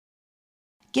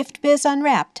Gift Biz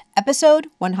Unwrapped, episode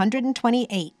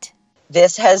 128.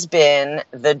 This has been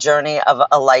the journey of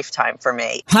a lifetime for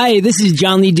me. Hi, this is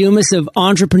John Lee Dumas of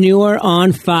Entrepreneur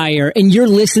on Fire, and you're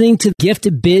listening to Gift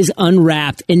Biz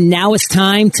Unwrapped. And now it's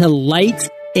time to light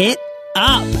it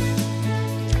up.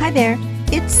 Hi there,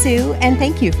 it's Sue, and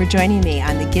thank you for joining me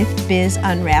on the Gift Biz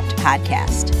Unwrapped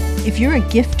podcast. If you're a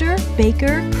gifter,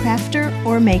 baker, crafter,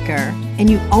 or maker, and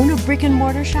you own a brick and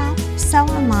mortar shop, sell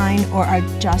online, or are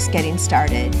just getting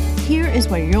started, here is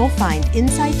where you'll find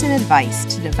insights and advice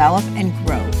to develop and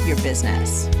grow your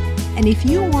business. And if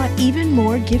you want even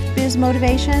more Gift Biz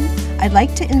motivation, I'd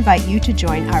like to invite you to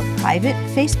join our private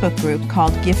Facebook group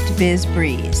called Gift Biz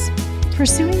Breeze.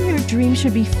 Pursuing your dream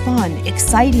should be fun,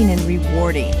 exciting, and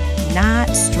rewarding, not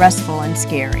stressful and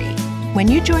scary. When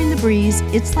you join the Breeze,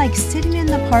 it's like sitting in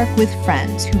the park with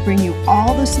friends who bring you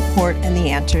all the support and the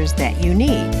answers that you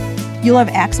need. You'll have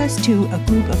access to a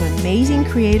group of amazing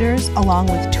creators along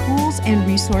with tools and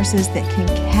resources that can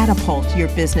catapult your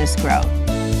business growth.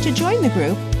 To join the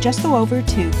group, just go over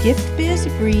to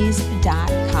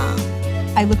giftbizbreeze.com.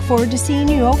 I look forward to seeing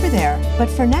you over there, but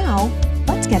for now,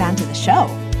 let's get on to the show.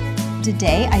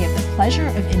 Today, I have the pleasure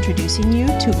of introducing you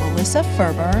to Melissa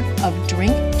Ferber of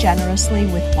Drink Generously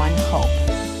with One Hope.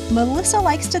 Melissa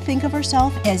likes to think of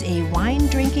herself as a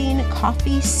wine-drinking,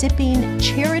 coffee-sipping,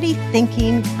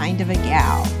 charity-thinking kind of a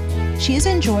gal. She has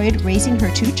enjoyed raising her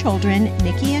two children,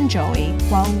 Nikki and Joey,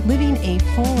 while living a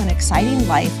full and exciting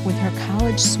life with her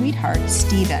college sweetheart,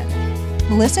 Steven.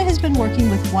 Melissa has been working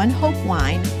with One Hope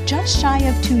Wine just shy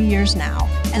of 2 years now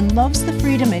and loves the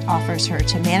freedom it offers her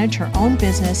to manage her own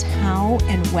business how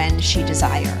and when she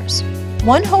desires.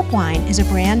 One Hope Wine is a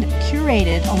brand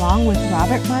curated along with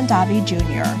Robert Mondavi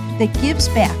Jr. that gives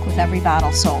back with every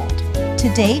bottle sold. To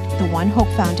date, the One Hope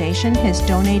Foundation has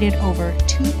donated over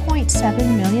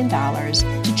 $2.7 million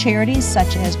to charities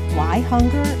such as Why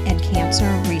Hunger and Cancer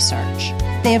Research.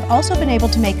 They have also been able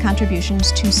to make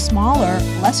contributions to smaller,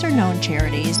 lesser-known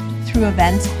charities through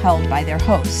events held by their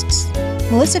hosts.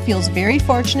 Melissa feels very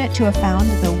fortunate to have found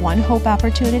the One Hope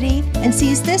opportunity and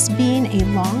sees this being a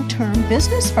long-term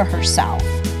business for herself.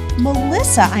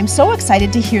 Melissa, I'm so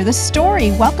excited to hear the story.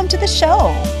 Welcome to the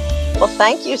show. Well,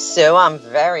 thank you, Sue. I'm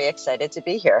very excited to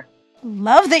be here.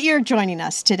 Love that you're joining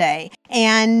us today.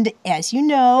 And as you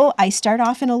know, I start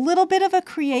off in a little bit of a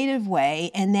creative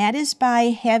way, and that is by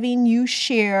having you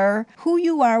share who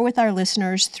you are with our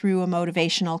listeners through a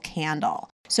motivational candle.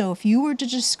 So if you were to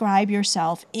describe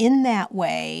yourself in that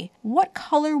way, what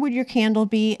color would your candle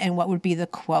be and what would be the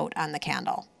quote on the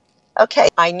candle? Okay,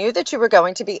 I knew that you were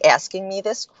going to be asking me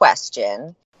this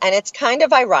question, and it's kind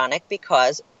of ironic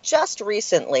because just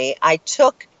recently I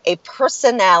took a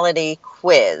personality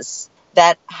quiz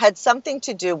that had something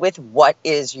to do with what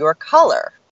is your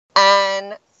color.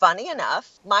 And funny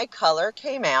enough, my color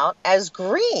came out as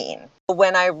green.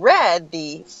 When I read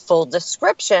the full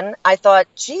description, I thought,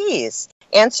 geez,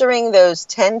 answering those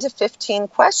 10 to 15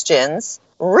 questions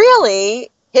really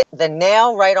hit the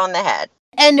nail right on the head.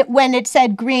 And when it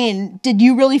said green, did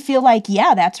you really feel like,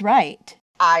 yeah, that's right?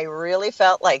 I really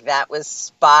felt like that was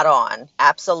spot on.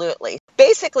 Absolutely.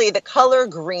 Basically, the color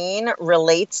green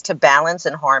relates to balance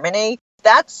and harmony.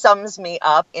 That sums me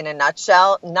up in a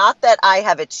nutshell. Not that I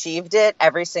have achieved it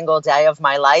every single day of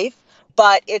my life,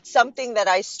 but it's something that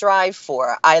I strive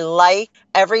for. I like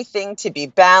everything to be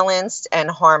balanced and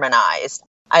harmonized.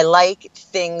 I like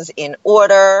things in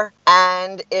order,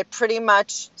 and it pretty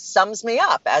much sums me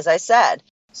up, as I said.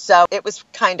 So it was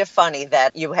kind of funny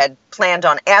that you had planned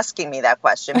on asking me that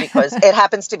question because it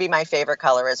happens to be my favorite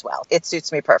color as well. It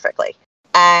suits me perfectly.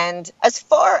 And as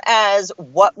far as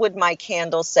what would my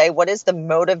candle say, what is the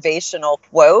motivational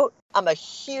quote? I'm a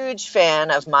huge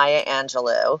fan of Maya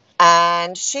Angelou,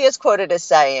 and she is quoted as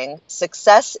saying,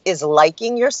 "Success is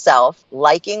liking yourself,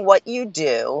 liking what you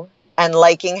do, and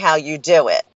liking how you do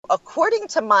it." According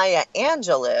to Maya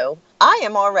Angelou, I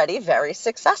am already very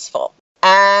successful.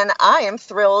 And I am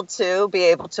thrilled to be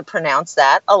able to pronounce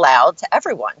that aloud to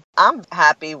everyone. I'm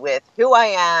happy with who I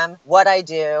am, what I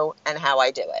do, and how I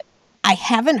do it. I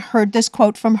haven't heard this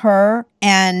quote from her,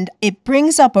 and it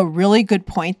brings up a really good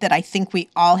point that I think we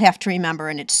all have to remember,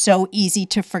 and it's so easy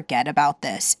to forget about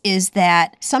this, is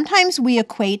that sometimes we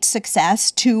equate success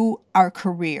to our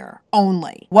career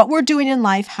only. What we're doing in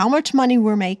life, how much money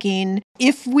we're making,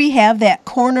 if we have that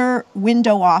corner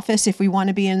window office, if we want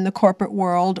to be in the corporate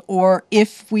world, or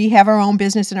if we have our own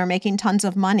business and are making tons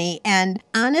of money. And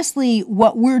honestly,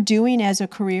 what we're doing as a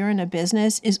career and a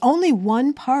business is only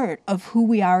one part of who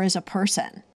we are as a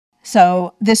person.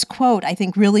 So this quote, I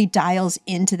think, really dials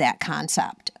into that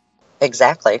concept.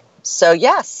 Exactly. So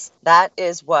yes, that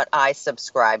is what I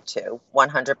subscribe to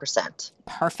 100%.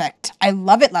 Perfect. I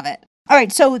love it, love it. All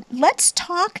right, so let's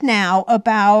talk now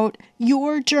about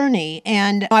your journey.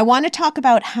 And I want to talk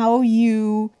about how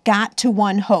you got to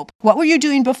One Hope. What were you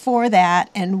doing before that,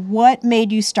 and what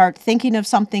made you start thinking of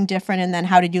something different, and then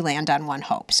how did you land on One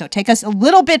Hope? So take us a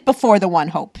little bit before the One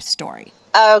Hope story.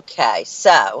 Okay,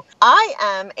 so I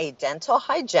am a dental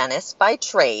hygienist by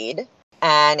trade.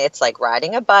 And it's like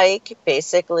riding a bike.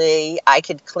 Basically, I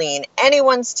could clean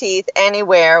anyone's teeth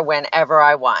anywhere, whenever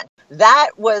I want.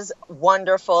 That was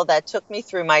wonderful. That took me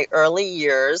through my early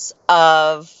years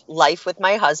of life with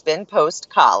my husband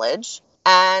post-college,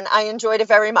 and I enjoyed it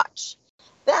very much.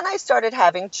 Then I started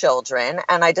having children,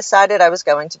 and I decided I was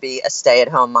going to be a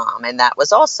stay-at-home mom, and that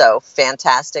was also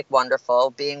fantastic,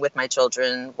 wonderful. Being with my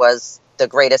children was the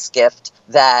greatest gift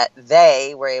that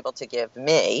they were able to give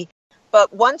me.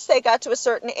 But once they got to a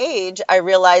certain age, I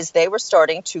realized they were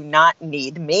starting to not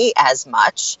need me as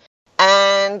much.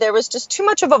 And there was just too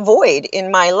much of a void in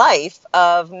my life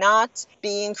of not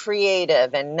being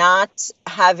creative and not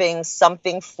having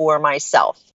something for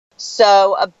myself.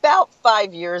 So about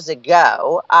 5 years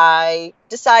ago, I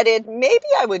decided maybe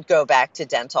I would go back to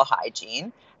dental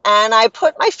hygiene. And I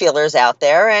put my feelers out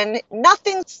there and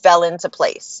nothing fell into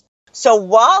place. So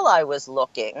while I was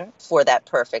looking for that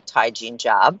perfect hygiene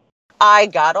job, I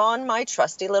got on my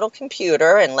trusty little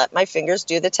computer and let my fingers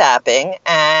do the tapping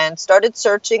and started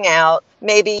searching out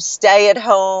maybe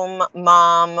stay-at-home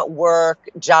mom work,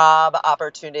 job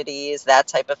opportunities, that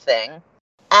type of thing.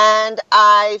 And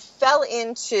I fell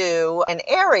into an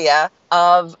area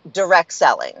of direct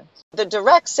selling. The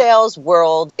direct sales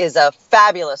world is a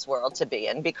fabulous world to be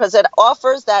in because it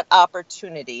offers that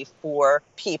opportunity for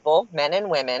people, men and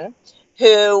women,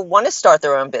 who want to start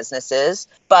their own businesses,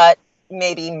 but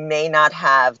maybe may not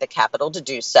have the capital to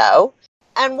do so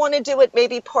and want to do it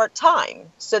maybe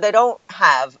part-time. So they don't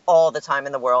have all the time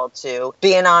in the world to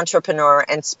be an entrepreneur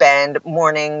and spend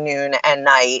morning, noon, and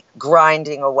night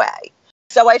grinding away.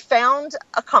 So I found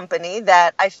a company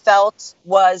that I felt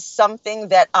was something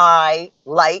that I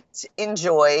liked,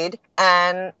 enjoyed,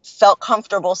 and felt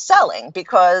comfortable selling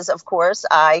because, of course,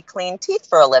 I clean teeth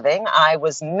for a living. I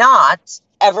was not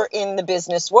ever in the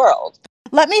business world.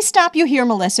 Let me stop you here,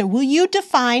 Melissa. Will you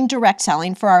define direct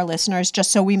selling for our listeners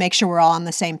just so we make sure we're all on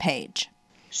the same page?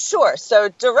 Sure. So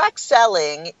direct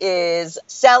selling is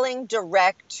selling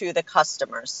direct to the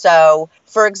customer. So,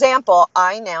 for example,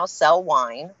 I now sell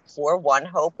wine for One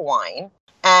Hope Wine,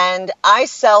 and I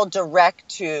sell direct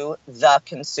to the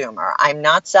consumer. I'm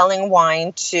not selling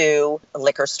wine to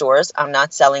liquor stores. I'm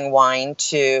not selling wine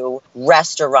to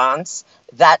restaurants,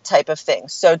 that type of thing.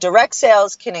 So direct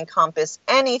sales can encompass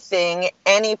anything,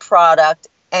 any product,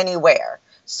 anywhere.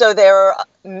 So there are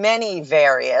many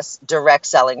various direct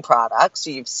selling products.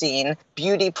 You've seen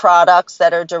beauty products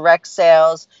that are direct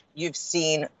sales. You've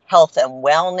seen health and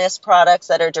wellness products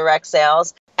that are direct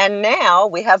sales. And now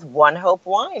we have One Hope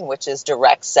Wine, which is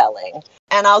direct selling.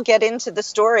 And I'll get into the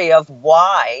story of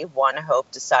why One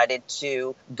Hope decided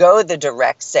to go the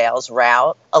direct sales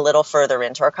route a little further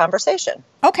into our conversation.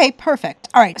 Okay, perfect.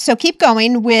 All right, so keep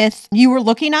going with you were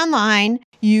looking online,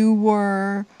 you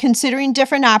were considering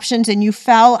different options, and you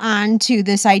fell onto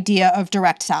this idea of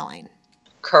direct selling.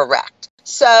 Correct.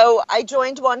 So I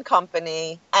joined one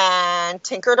company and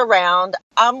tinkered around.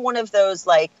 I'm one of those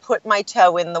put my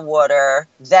toe in the water,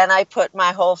 then I put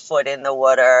my whole foot in the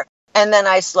water, and then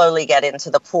I slowly get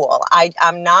into the pool.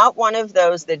 I'm not one of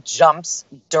those that jumps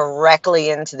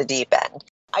directly into the deep end.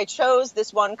 I chose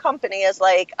this one company as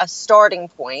a starting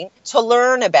point to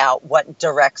learn about what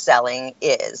direct selling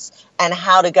is and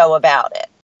how to go about it.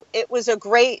 It was a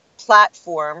great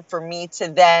platform for me to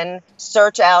then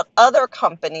search out other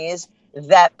companies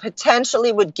that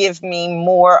potentially would give me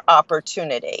more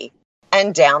opportunity.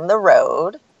 And down the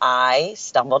road, I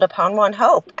stumbled upon One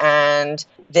Hope. And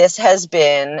this has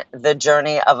been the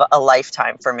journey of a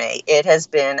lifetime for me. It has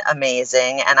been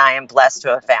amazing, and I am blessed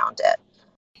to have found it.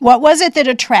 What was it that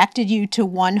attracted you to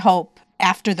One Hope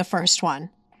after the first one?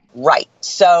 Right.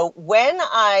 So when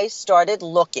I started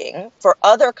looking for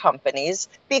other companies,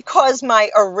 because my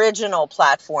original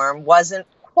platform wasn't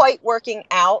quite working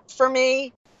out for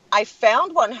me, I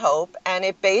found One Hope, and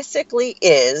it basically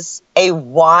is a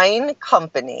wine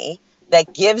company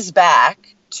that gives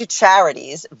back to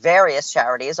charities, various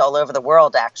charities all over the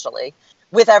world, actually,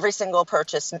 with every single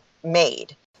purchase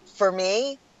made. For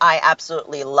me, I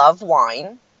absolutely love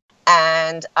wine,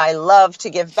 and I love to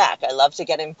give back. I love to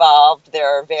get involved.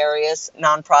 There are various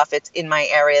nonprofits in my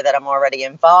area that I'm already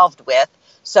involved with,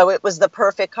 so it was the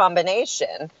perfect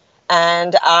combination.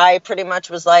 And I pretty much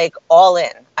was like all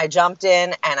in. I jumped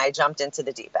in and I jumped into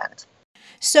the deep end.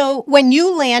 So when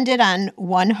you landed on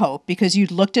One Hope, because you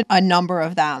looked at a number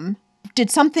of them, did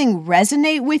something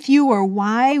resonate with you, or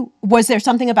why? Was there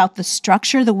something about the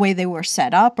structure, the way they were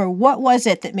set up, or what was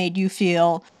it that made you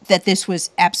feel that this was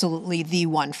absolutely the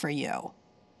one for you?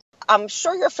 I'm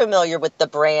sure you're familiar with the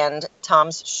brand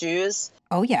Tom's Shoes.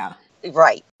 Oh, yeah.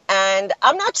 Right. And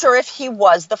I'm not sure if he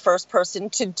was the first person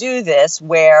to do this,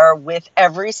 where with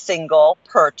every single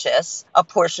purchase, a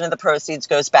portion of the proceeds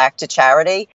goes back to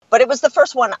charity. But it was the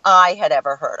first one I had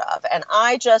ever heard of. And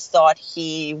I just thought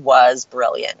he was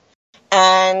brilliant.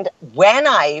 And when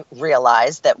I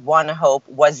realized that One Hope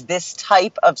was this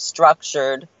type of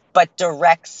structured but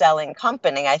direct selling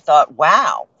company, I thought,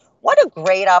 wow, what a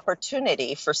great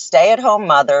opportunity for stay-at-home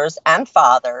mothers and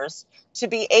fathers to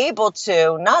be able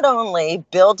to not only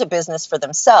build a business for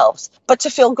themselves, but to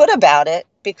feel good about it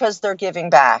because they're giving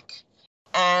back.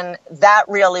 And that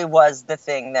really was the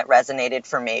thing that resonated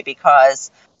for me,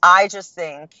 because I just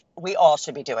think we all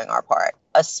should be doing our part,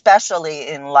 especially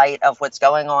in light of what's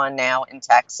going on now in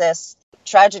Texas.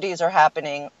 Tragedies are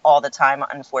happening all the time,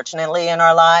 unfortunately, in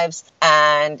our lives.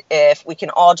 And if we can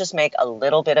all just make a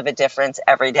little bit of a difference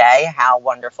every day, how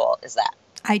wonderful is that?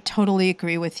 I totally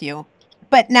agree with you.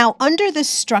 But now, under the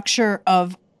structure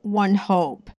of One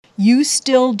Hope, you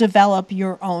still develop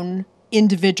your own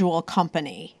individual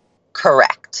company.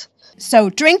 Correct. So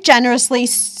Drink Generously,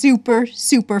 super,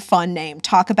 super fun name.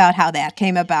 Talk about how that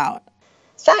came about.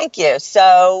 Thank you.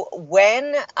 So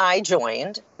when I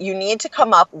joined, you need to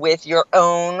come up with your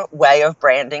own way of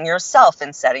branding yourself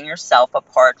and setting yourself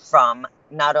apart from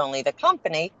not only the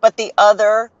company, but the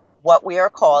other, what we are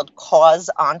called cause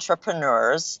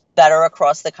entrepreneurs that are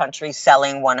across the country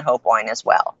selling One Hope wine as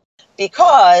well.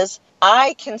 Because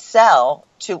I can sell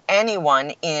to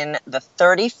anyone in the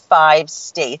 35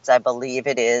 states, I believe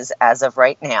it is as of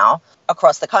right now,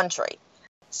 across the country.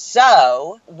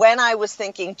 So when I was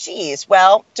thinking, geez,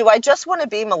 well, do I just want to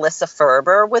be Melissa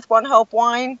Ferber with One Hope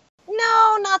Wine?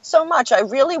 No, not so much. I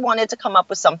really wanted to come up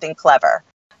with something clever.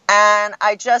 And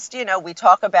I just, we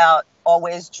talk about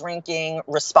always drinking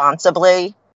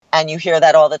responsibly, and you hear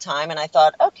that all the time. And I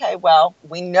thought, okay, well,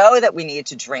 we know that we need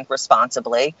to drink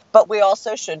responsibly, but we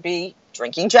also should be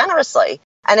drinking generously.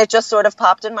 And it just sort of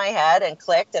popped in my head and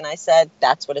clicked. And I said,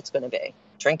 that's what it's going to be.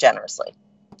 Drink generously.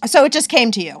 So it just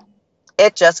came to you.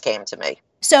 It just came to me.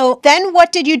 So then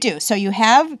what did you do? So you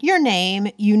have your name,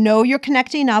 you're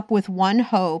connecting up with One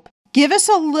Hope. Give us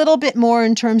a little bit more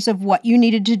in terms of what you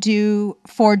needed to do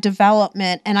for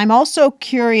development. And I'm also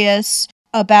curious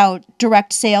about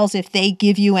direct sales, if they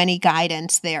give you any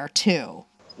guidance there too.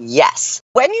 Yes.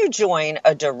 When you join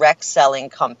a direct selling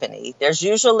company, there's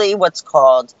usually what's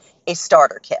called a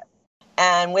starter kit.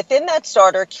 And within that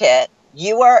starter kit,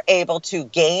 you are able to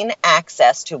gain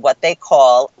access to what they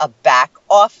call a back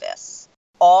office.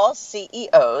 All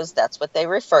CEOs, that's what they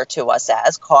refer to us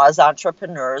as, cause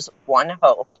entrepreneurs, One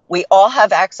Hope. We all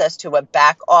have access to a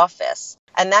back office,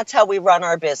 and that's how we run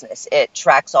our business. It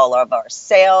tracks all of our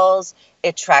sales.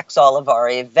 It tracks all of our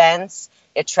events.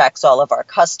 It tracks all of our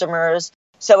customers.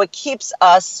 So it keeps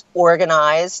us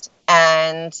organized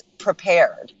and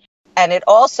prepared. And it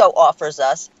also offers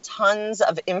us tons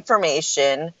of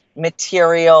information,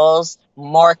 materials,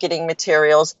 marketing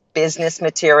materials, business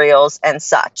materials, and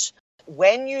such.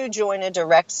 When you join a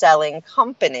direct selling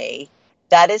company,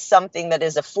 that is something that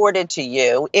is afforded to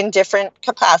you in different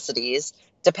capacities,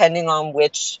 depending on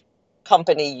which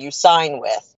company you sign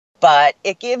with. But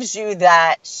it gives you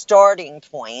that starting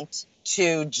point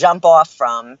to jump off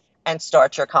from and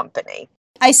start your company.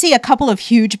 I see a couple of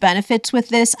huge benefits with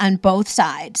this on both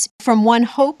sides. From One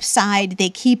Hope side, they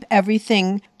keep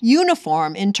everything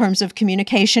uniform in terms of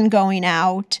communication going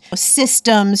out,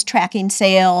 systems, tracking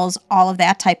sales, all of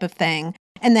that type of thing.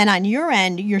 And then on your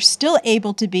end, you're still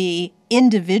able to be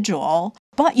individual,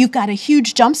 but you've got a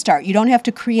huge jumpstart. You don't have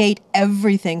to create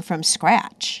everything from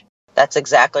scratch. That's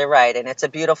exactly right. And it's a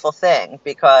beautiful thing,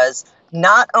 because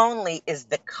not only is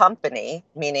the company,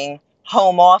 meaning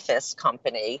home office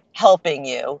company, helping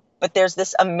you, but there's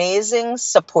this amazing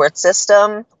support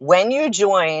system. When you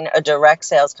join a direct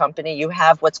sales company, you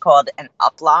have what's called an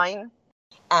upline.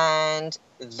 And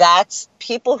that's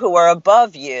people who are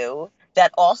above you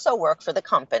that also work for the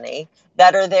company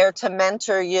that are there to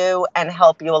mentor you and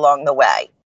help you along the way.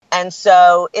 And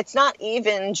so it's not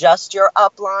even just your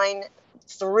upline.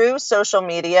 Through social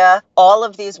media, all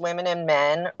of these women and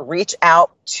men reach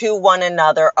out to one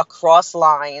another across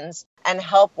lines and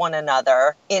help one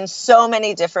another in so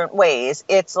many different ways.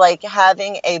 It's like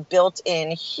having a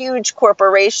built-in huge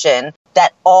corporation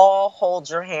that all hold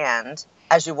your hand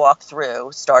as you walk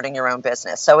through starting your own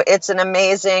business. So it's an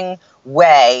amazing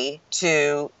way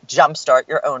to jumpstart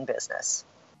your own business.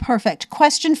 Perfect.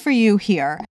 Question for you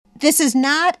here. This is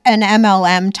not an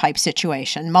MLM type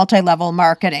situation, multi-level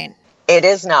marketing. It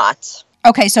is not.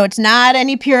 Okay, so it's not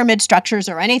any pyramid structures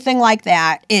or anything like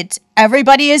that. It's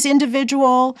everybody is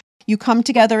individual. You come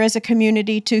together as a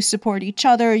community to support each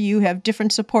other. You have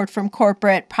different support from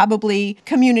corporate, probably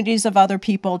communities of other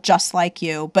people just like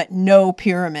you, but no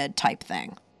pyramid type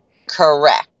thing.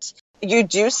 Correct. You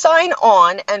do sign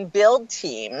on and build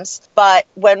teams, but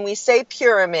when we say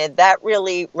pyramid, that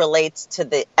really relates to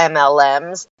the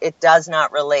MLMs. It does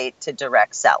not relate to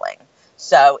direct selling.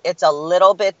 So it's a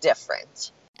little bit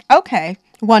different. Okay,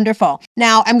 wonderful.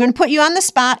 Now I'm going to put you on the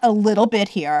spot a little bit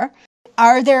here.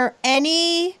 Are there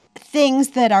any things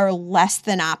that are less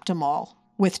than optimal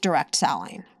with direct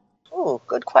selling? Oh,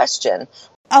 good question.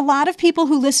 A lot of people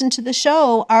who listen to the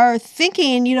show are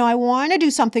thinking, I want to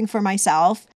do something for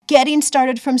myself. Getting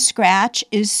started from scratch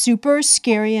is super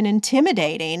scary and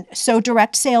intimidating. So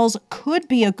direct sales could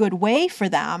be a good way for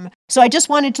them. So I just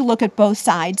wanted to look at both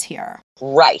sides here.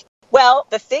 Right. Well,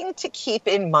 the thing to keep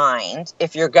in mind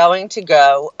if you're going to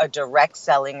go a direct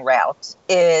selling route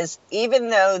is even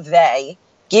though they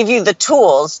give you the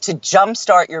tools to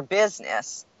jumpstart your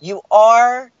business, you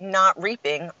are not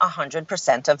reaping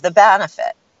 100% of the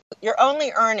benefit. You're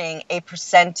only earning a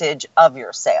percentage of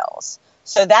your sales.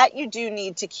 So that you do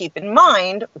need to keep in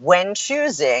mind when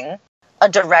choosing a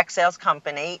direct sales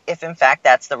company, if in fact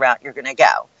that's the route you're going to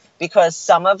go. Because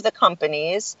some of the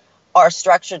companies are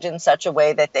structured in such a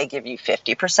way that they give you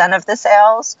 50% of the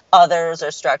sales. Others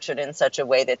are structured in such a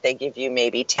way that they give you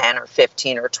maybe 10 or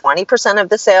 15 or 20% of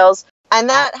the sales. And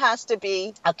that has to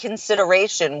be a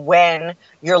consideration when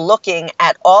you're looking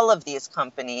at all of these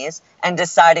companies and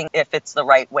deciding if it's the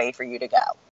right way for you to go.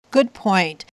 Good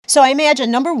point. So I imagine,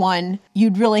 number one,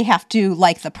 you'd really have to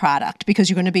like the product because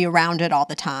you're going to be around it all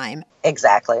the time.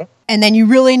 Exactly. And then you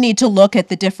really need to look at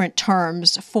the different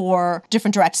terms for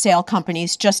different direct sale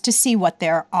companies just to see what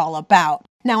they're all about.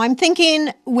 Now, I'm thinking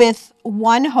with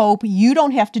One Hope, you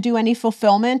don't have to do any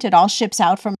fulfillment. It all ships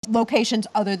out from locations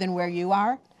other than where you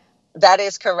are. That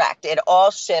is correct. It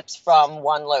all ships from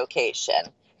one location.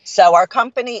 So our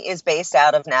company is based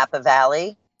out of Napa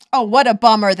Valley. Oh, what a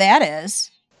bummer that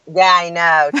is. Yeah, I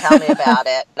know. Tell me about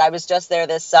it. I was just there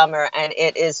this summer and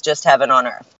it is just heaven on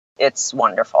earth. It's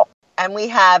wonderful. And we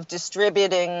have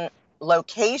distributing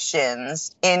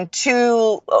locations in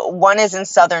two. One is in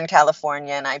Southern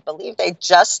California, and I believe they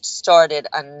just started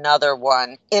another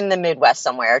one in the Midwest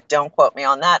somewhere. Don't quote me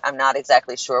on that. I'm not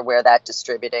exactly sure where that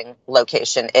distributing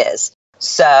location is.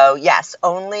 So yes,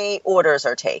 only orders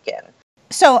are taken.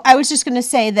 So I was just going to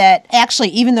say that actually,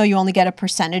 even though you only get a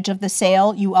percentage of the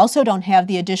sale, you also don't have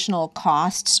the additional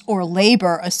costs or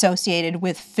labor associated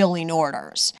with filling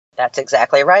orders. That's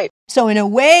exactly right. So in a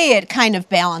way, it kind of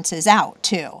balances out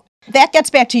too. That gets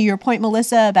back to your point,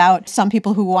 Melissa, about some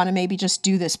people who want to maybe just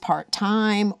do this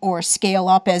part-time or scale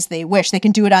up as they wish. They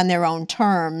can do it on their own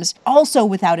terms, also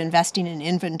without investing in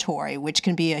inventory, which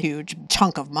can be a huge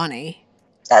chunk of money.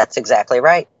 That's exactly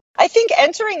right. I think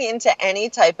entering into any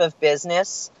type of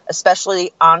business,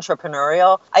 especially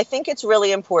entrepreneurial, I think it's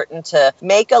really important to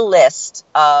make a list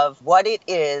of what it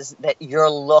is that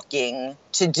you're looking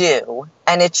to do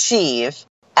and achieve,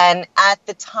 and at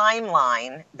the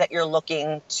timeline that you're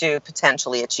looking to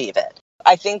potentially achieve it.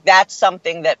 I think that's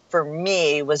something that for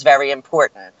me was very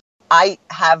important. I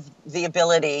have the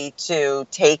ability to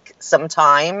take some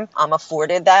time. I'm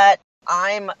afforded that.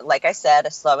 I'm, like I said,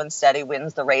 a slow and steady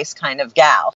wins the race kind of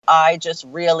gal. I just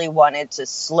really wanted to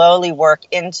slowly work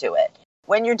into it.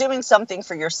 When you're doing something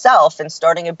for yourself and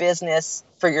starting a business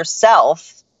for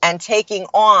yourself and taking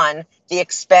on the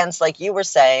expense, like you were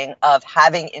saying, of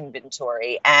having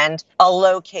inventory and a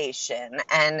location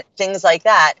and things like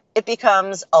that, it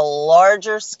becomes a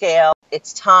larger scale.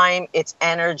 It's time, it's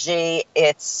energy,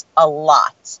 it's a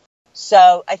lot.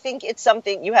 So I think it's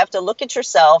something you have to look at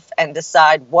yourself and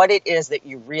decide what it is that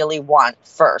you really want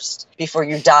first before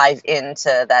you dive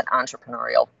into that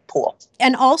entrepreneurial pool.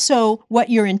 And also what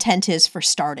your intent is for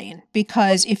starting.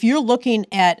 Because if you're looking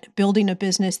at building a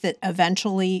business that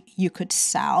eventually you could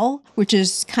sell, which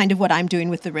is kind of what I'm doing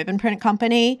with the Ribbon Print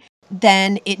Company,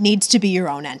 then it needs to be your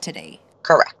own entity.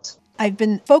 Correct. I've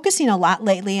been focusing a lot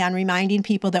lately on reminding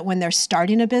people that when they're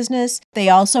starting a business, they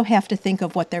also have to think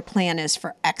of what their plan is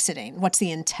for exiting. What's the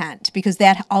intent? Because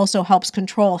that also helps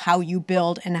control how you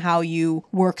build and how you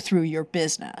work through your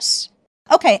business.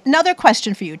 Okay, another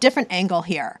question for you, different angle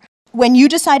here. When you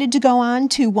decided to go on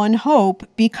to One Hope,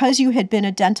 because you had been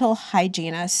a dental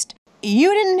hygienist,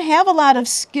 you didn't have a lot of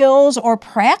skills or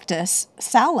practice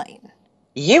selling.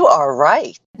 You are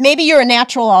right. Maybe you're a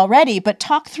natural already, but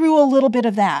talk through a little bit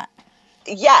of that.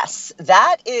 Yes,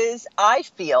 that is, I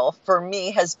feel, for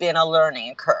me, has been a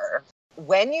learning curve.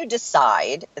 When you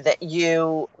decide that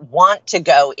you want to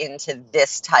go into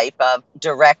this type of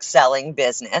direct selling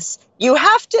business, you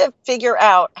have to figure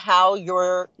out how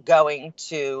you're going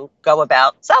to go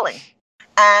about selling.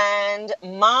 And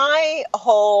my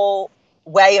whole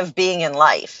way of being in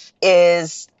life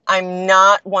is I'm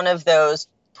not one of those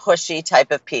pushy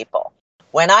type of people.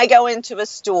 When I go into a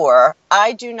store,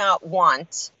 I do not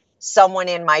want someone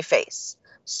in my face.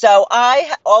 So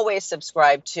I always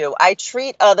subscribe to, I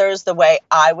treat others the way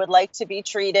I would like to be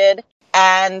treated.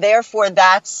 And therefore,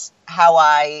 that's how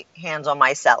I handle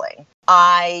my selling.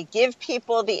 I give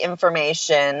people the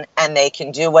information and they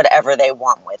can do whatever they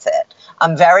want with it.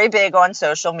 I'm very big on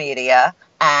social media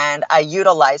and I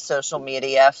utilize social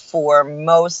media for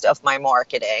most of my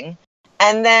marketing.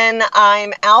 And then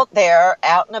I'm out there,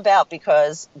 out and about,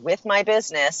 because with my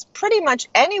business, pretty much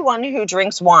anyone who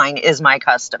drinks wine is my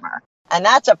customer. And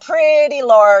that's a pretty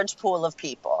large pool of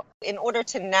people. In order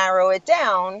to narrow it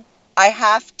down, I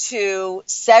have to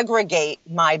segregate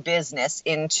my business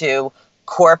into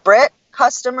corporate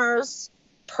customers,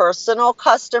 personal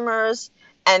customers,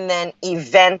 and then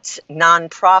event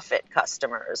nonprofit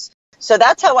customers. So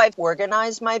that's how I've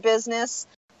organized my business.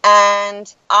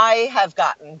 And I have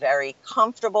gotten very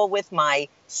comfortable with my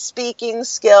speaking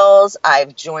skills.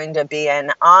 I've joined a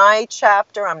BNI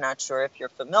chapter. I'm not sure if you're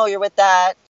familiar with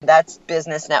that. That's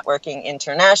Business Networking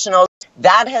International.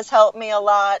 That has helped me a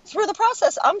lot. Through the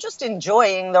process, I'm just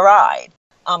enjoying the ride.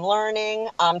 I'm learning,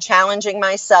 I'm challenging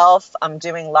myself, I'm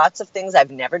doing lots of things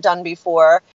I've never done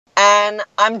before, and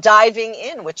I'm diving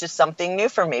in, which is something new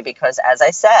for me because, as I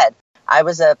said, I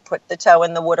was a put the toe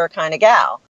in the water kind of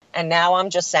gal. And now I'm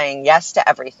just saying yes to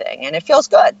everything, and it feels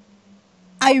good.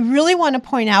 I really want to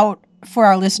point out for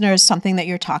our listeners something that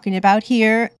you're talking about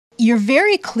here. You're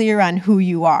very clear on who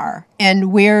you are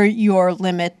and where your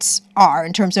limits are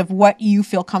in terms of what you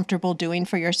feel comfortable doing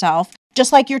for yourself.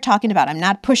 Just like you're talking about, I'm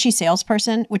not a pushy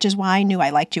salesperson, which is why I knew I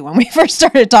liked you when we first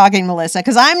started talking, Melissa,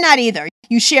 because I'm not either.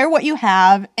 You share what you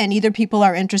have, and either people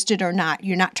are interested or not.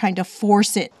 You're not trying to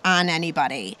force it on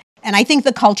anybody. And I think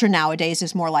the culture nowadays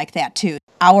is more like that too.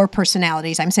 Our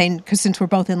personalities, I'm saying, because since we're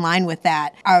both in line with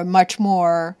that, are much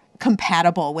more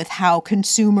compatible with how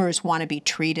consumers want to be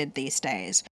treated these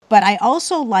days. But I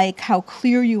also like how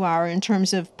clear you are in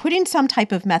terms of putting some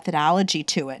type of methodology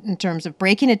to it, in terms of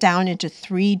breaking it down into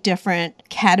 3 different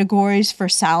categories for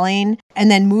selling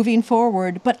and then moving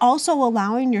forward, but also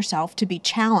allowing yourself to be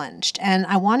challenged. And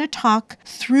I want to talk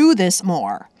through this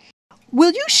more.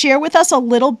 Will you share with us a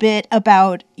little bit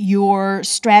about your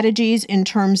strategies in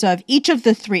terms of each of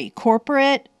the 3,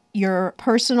 corporate, your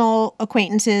personal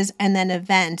acquaintances, and then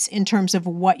events, in terms of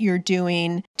what you're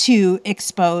doing to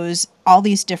expose all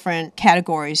these different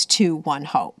categories to One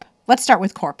Hope? Let's start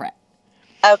with corporate.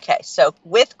 Okay, so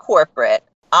with corporate,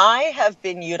 I have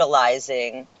been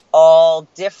utilizing all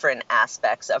different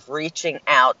aspects of reaching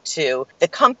out to the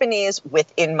companies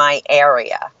within my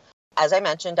area. As I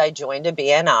mentioned, I joined a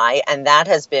BNI, and that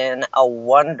has been a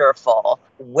wonderful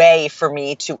way for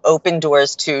me to open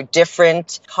doors to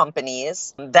different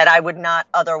companies that I would not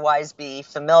otherwise be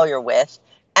familiar with,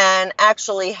 and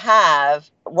actually have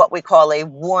what we call a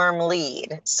warm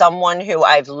lead, someone who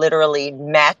I've literally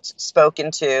met,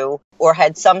 spoken to, or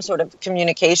had some sort of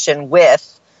communication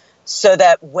with, so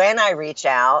that when I reach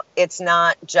out, it's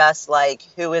not just like,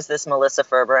 who is this Melissa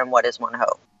Ferber and what is One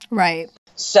Hope? Right.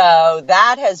 So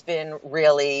that has been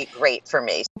really great for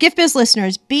me. GiftBiz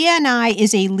listeners, BNI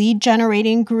is a lead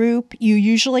generating group. You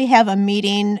usually have a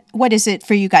meeting. What is it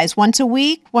for you guys? Once a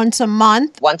week? Once a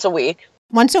month? Once a week.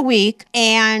 Once a week.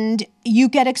 And you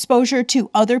get exposure to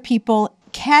other people,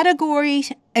 category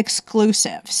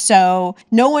exclusive. So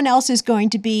no one else is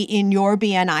going to be in your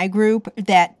BNI group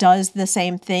that does the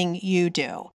same thing you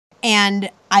do. And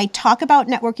I talk about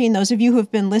networking. Those of you who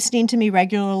have been listening to me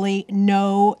regularly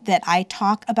know that I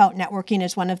talk about networking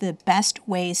as one of the best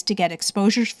ways to get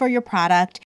exposures for your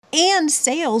product and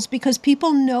sales, because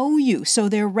people know you, so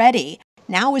they're ready.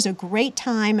 Now is a great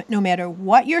time, no matter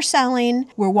what you're selling.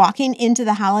 We're walking into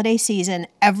the holiday season.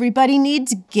 Everybody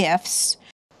needs gifts.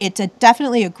 It's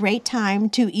definitely a great time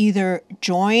to either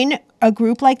join a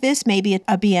group like this, maybe a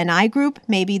BNI group,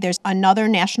 maybe there's another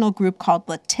national group called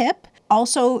LaTip.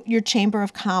 Also, your Chamber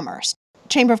of Commerce.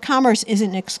 Chamber of Commerce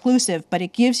isn't exclusive, but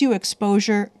it gives you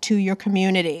exposure to your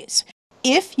communities.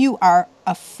 If you are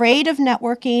afraid of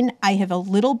networking, I have a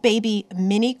little baby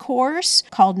mini course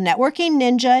called Networking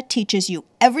Ninja. Teaches you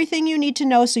everything you need to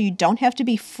know so you don't have to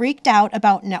be freaked out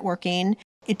about networking.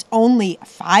 It's only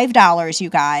 $5,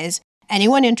 you guys.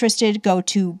 Anyone interested, go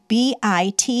to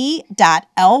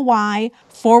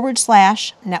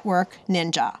bit.ly/network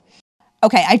ninja.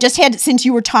 Okay, I just had, since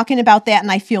you were talking about that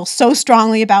and I feel so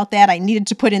strongly about that, I needed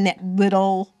to put in that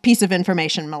little piece of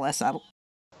information, Melissa.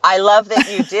 I love that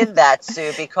you did that,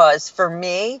 Sue, because for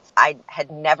me, I had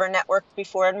never networked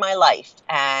before in my life.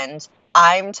 And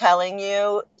I'm telling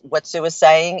you, what Sue was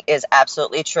saying is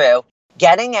absolutely true.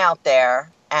 Getting out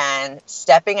there and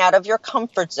stepping out of your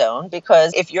comfort zone,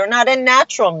 because if you're not a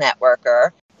natural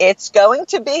networker, it's going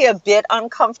to be a bit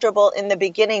uncomfortable in the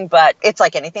beginning, but it's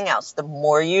like anything else. The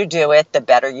more you do it, the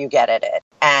better you get at it.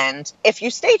 And if you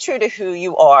stay true to who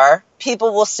you are,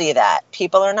 people will see that.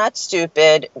 People are not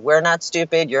stupid. We're not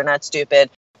stupid. You're not stupid.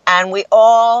 And we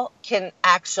all can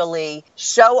actually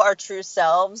show our true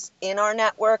selves in our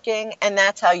networking. And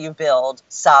that's how you build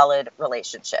solid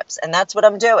relationships. And that's what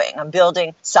I'm doing. I'm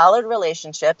building solid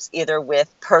relationships either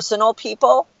with personal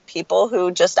people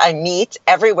who just I meet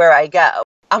everywhere I go.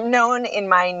 I'm known in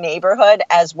my neighborhood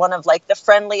as one of like the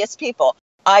friendliest people.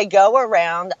 I go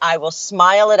around, I will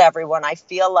smile at everyone. I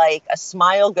feel like a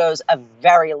smile goes a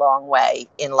very long way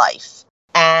in life.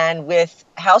 And with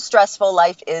how stressful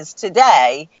life is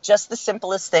today, just the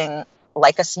simplest thing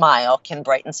like a smile can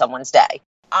brighten someone's day.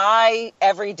 I,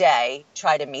 every day,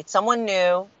 try to meet someone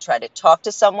new, try to talk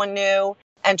to someone new,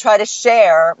 and try to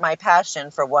share my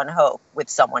passion for One Hope with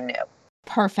someone new.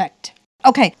 Perfect.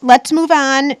 Okay, let's move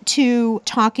on to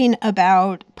talking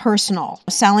about personal,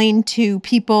 selling to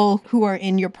people who are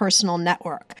in your personal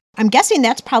network. I'm guessing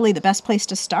that's probably the best place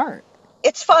to start.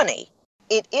 It's funny.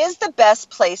 It is the best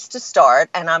place to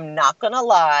start, and I'm not going to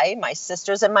lie. My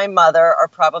sisters and my mother are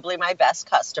probably my best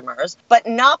customers, but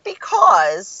not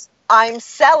because I'm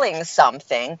selling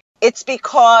something. It's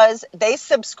because they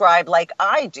subscribe like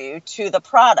I do to the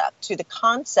product, to the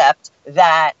concept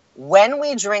that when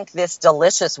we drink this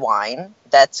delicious wine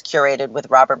that's curated with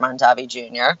Robert Mondavi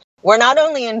Jr., we're not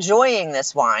only enjoying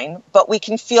this wine, but we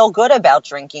can feel good about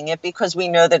drinking it because we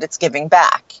know that it's giving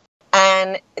back.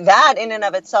 And that in and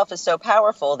of itself is so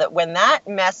powerful that when that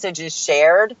message is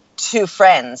shared to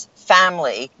friends,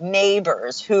 family,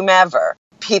 neighbors, whomever,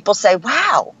 people say,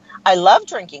 wow, I love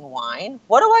drinking wine.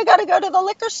 What do I got to go to the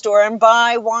liquor store and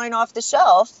buy wine off the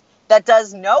shelf that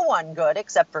does no one good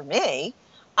except for me?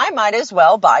 I might as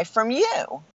well buy from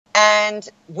you. And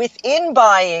within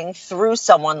buying through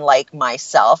someone like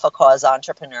myself, a cause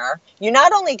entrepreneur, you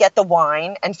not only get the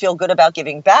wine and feel good about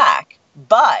giving back,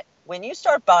 but when you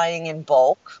start buying in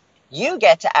bulk, you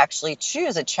get to actually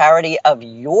choose a charity of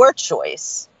your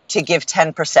choice to give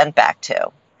 10% back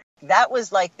to. That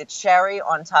was like the cherry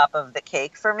on top of the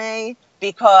cake for me,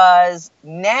 because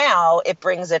now it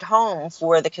brings it home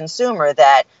for the consumer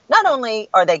that not only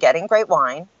are they getting great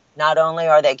wine, not only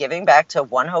are they giving back to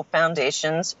One Hope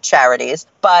Foundation's charities,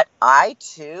 but I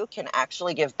too can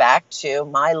actually give back to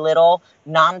my little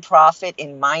nonprofit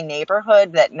in my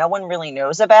neighborhood that no one really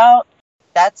knows about.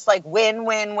 That's like win,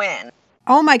 win, win.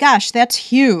 Oh my gosh, that's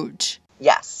huge.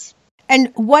 Yes.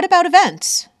 And what about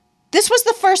events? This was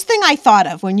the first thing I thought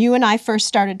of when you and I first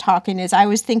started talking, is I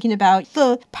was thinking about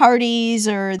the parties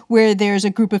or where there's a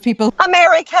group of people. A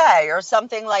Mary Kay or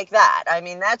something like that. I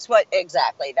mean, that's what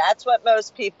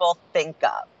most people think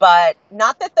of. But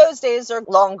not that those days are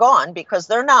long gone, because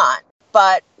they're not.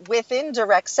 But within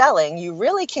direct selling, you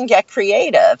really can get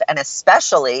creative. And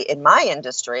especially in my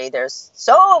industry, there's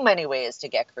so many ways to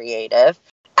get creative.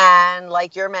 And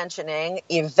like you're mentioning,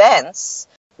 events.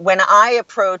 When I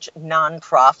approach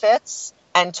nonprofits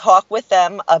and talk with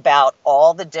them about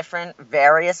all the different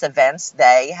various events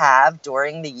they have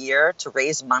during the year to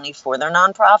raise money for their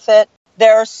nonprofit,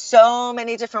 there are so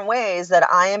many different ways that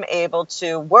I am able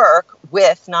to work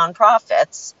with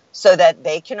nonprofits so that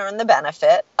they can earn the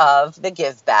benefit of the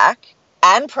give back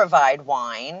and provide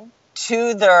wine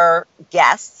to their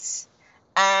guests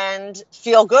and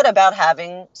feel good about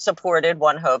having supported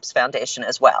One Hope's Foundation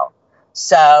as well.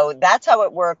 So that's how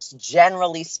it works,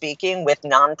 generally speaking, with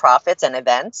nonprofits and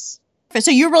events.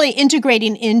 So you're really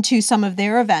integrating into some of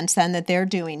their events then that they're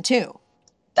doing too.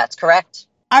 That's correct.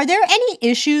 Are there any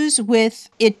issues with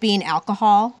it being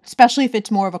alcohol, especially if it's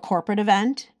more of a corporate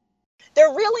event? There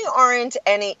really aren't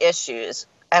any issues,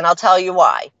 and I'll tell you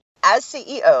why. As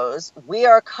CEOs, we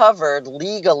are covered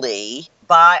legally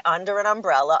under an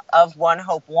umbrella of One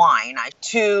Hope Wine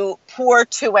to pour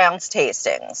 2-ounce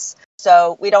tastings.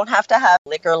 So we don't have to have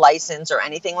liquor license or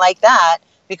anything like that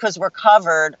because we're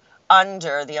covered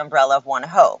under the umbrella of One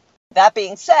Hope. That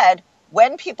being said,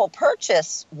 when people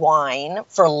purchase wine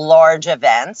for large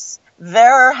events,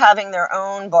 they're having their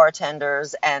own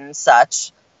bartenders and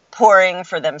such pouring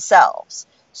for themselves.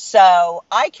 So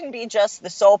I can be just the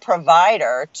sole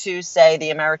provider to, say,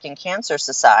 the American Cancer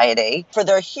Society for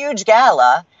their huge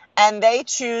gala, and they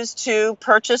choose to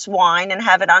purchase wine and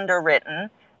have it underwritten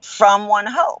from One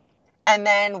Hope. And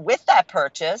then with that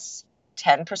purchase,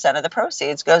 10% of the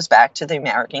proceeds goes back to the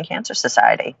American Cancer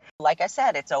Society. Like I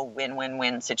said, it's a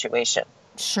win-win-win situation.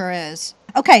 Sure is.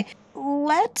 Okay,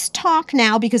 let's talk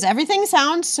now because everything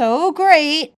sounds so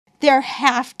great. There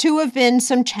have to have been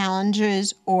some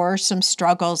challenges or some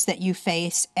struggles that you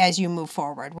face as you move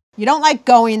forward. You don't like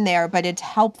going there, but it's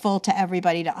helpful to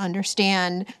everybody to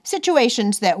understand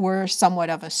situations that were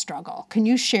somewhat of a struggle. Can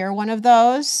you share one of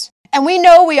those? And we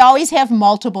know we always have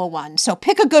multiple ones, so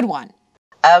pick a good one.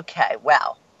 Okay,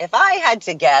 well, if I had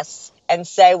to guess and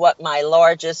say what my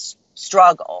largest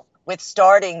struggle with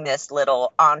starting this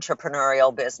little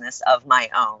entrepreneurial business of my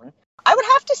own, I would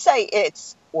have to say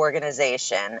it's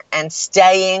organization and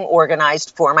staying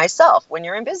organized for myself. When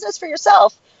you're in business for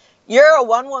yourself, you're a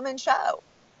one-woman show.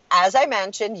 As I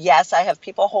mentioned, yes, I have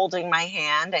people holding my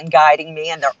hand and guiding me,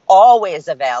 and they're always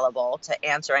available to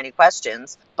answer any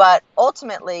questions. But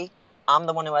ultimately, I'm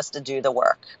the one who has to do the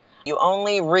work. You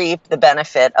only reap the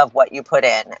benefit of what you put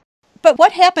in. But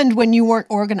what happened when you weren't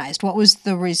organized? What was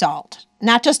the result?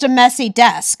 Not just a messy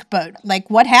desk, but like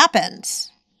what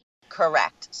happens?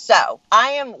 Correct. So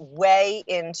I am way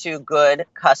into good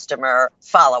customer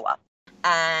follow-up.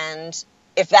 And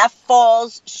if that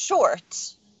falls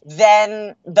short,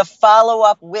 then the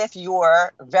follow-up with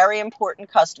your very important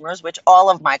customers, which all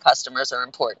of my customers are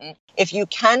important, if you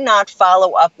cannot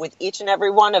follow up with each and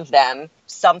every one of them,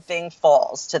 something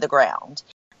falls to the ground.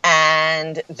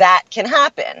 And that can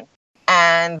happen.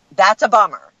 And that's a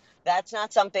bummer. That's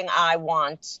not something I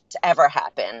want to ever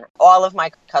happen. All of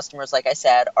my customers, like I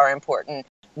said, are important.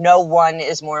 No one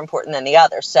is more important than the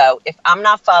other. So if I'm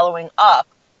not following up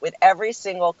with every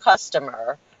single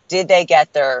customer, did they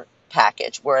get their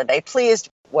package? Were they pleased?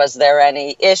 Was there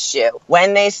any issue?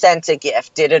 When they sent a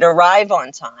gift, did it arrive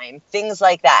on time? Things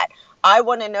like that. I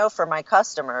want to know for my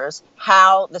customers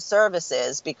how the service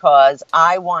is because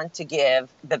I want to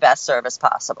give the best service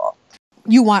possible.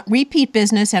 You want repeat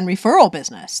business and referral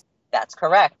business. That's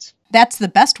correct. That's the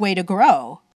best way to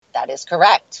grow. That is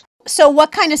correct. So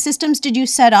what kind of systems did you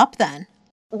set up then?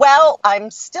 Well, I'm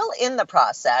still in the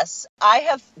process. I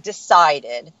have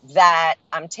decided that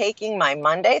I'm taking my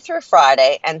Monday through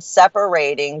Friday and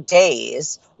separating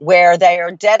days where they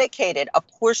are dedicated a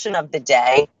portion of the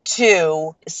day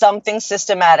to something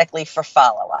systematically for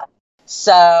follow-up.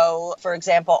 So, for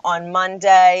example, on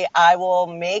Monday, I will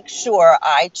make sure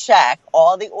I check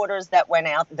all the orders that went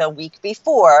out the week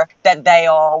before, that they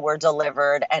all were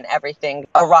delivered and everything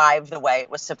arrived the way it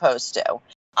was supposed to.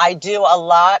 I do a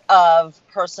lot of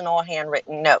personal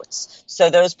handwritten notes. So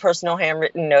those personal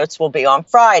handwritten notes will be on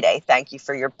Friday. Thank you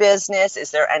for your business.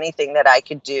 Is there anything that I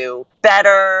could do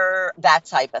better? That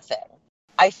type of thing.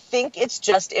 I think it's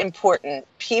just important.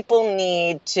 People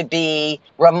need to be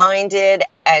reminded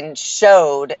and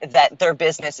showed that their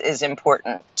business is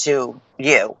important to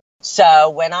you. So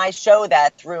when I show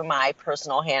that through my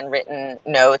personal handwritten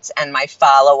notes and my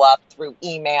follow-up through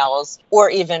emails or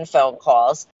even phone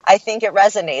calls, I think it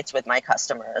resonates with my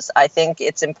customers. I think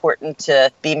it's important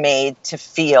to be made to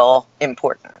feel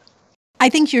important. I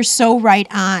think you're so right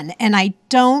on, and I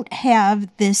don't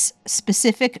have this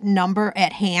specific number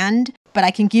at hand, but I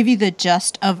can give you the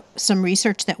gist of some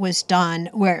research that was done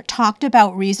where it talked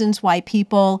about reasons why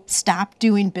people stop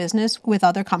doing business with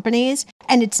other companies.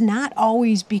 And it's not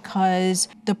always because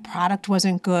the product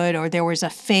wasn't good or there was a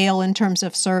fail in terms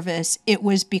of service. It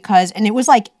was because, and it was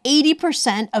like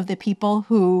 80% of the people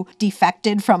who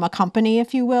defected from a company,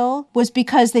 if you will, was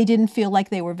because they didn't feel like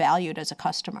they were valued as a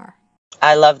customer.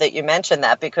 I love that you mentioned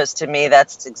that because to me,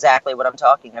 that's exactly what I'm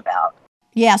talking about.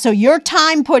 Yeah, so your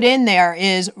time put in there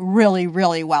is really,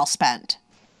 really well spent.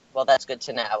 Well, that's good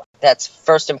to know. That's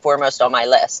first and foremost on my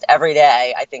list. Every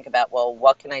day I think about, well,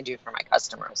 what can I do for my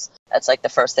customers? That's like the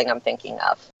first thing I'm thinking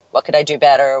of. What could I do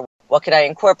better? What could I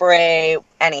incorporate?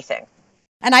 Anything.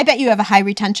 And I bet you have a high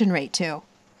retention rate too.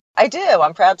 I do.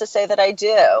 I'm proud to say that I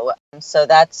do. So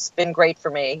that's been great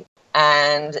for me.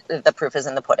 And the proof is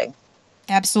in the pudding.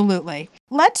 Absolutely.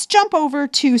 Let's jump over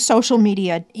to social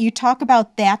media. You talk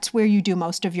about that's where you do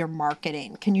most of your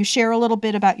marketing. Can you share a little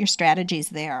bit about your strategies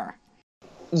there?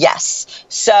 Yes.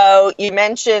 So you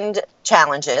mentioned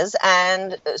challenges,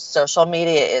 and social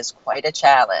media is quite a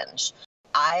challenge.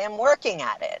 I am working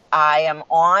at it. I am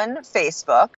on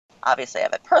Facebook. Obviously, I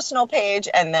have a personal page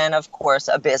and then, of course,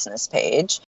 a business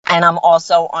page. And I'm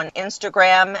also on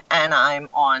Instagram and I'm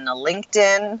on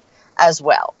LinkedIn as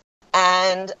well.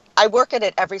 And I work at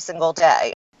it every single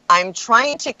day. I'm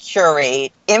trying to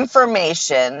curate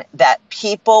information that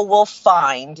people will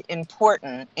find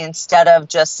important instead of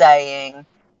just saying,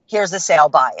 here's a sale,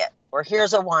 buy it, or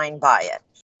here's a wine, buy it.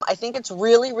 I think it's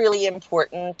really, really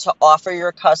important to offer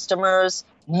your customers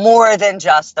more than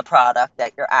just the product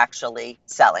that you're actually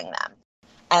selling them.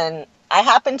 And I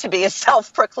happen to be a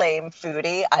self-proclaimed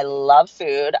foodie. I love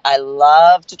food. I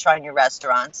love to try new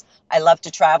restaurants. I love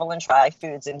to travel and try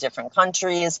foods in different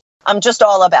countries. I'm just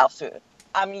all about food.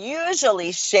 I'm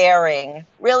usually sharing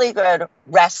really good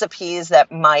recipes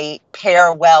that might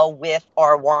pair well with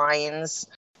our wines.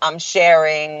 I'm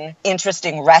sharing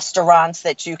interesting restaurants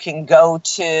that you can go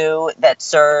to that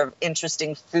serve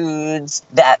interesting foods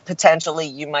that potentially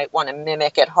you might want to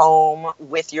mimic at home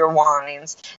with your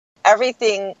wines.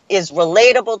 Everything is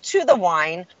relatable to the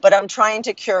wine, but I'm trying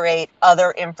to curate other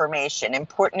information,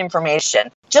 important information,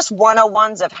 just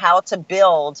 101s of how to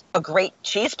build a great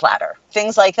cheese platter,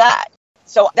 things like that.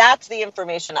 So that's the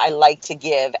information I like to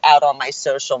give out on my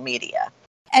social media.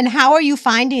 And how are you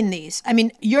finding these? I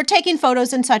mean, you're taking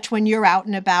photos and such when you're out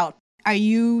and about. Are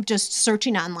you just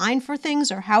searching online for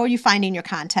things, or how are you finding your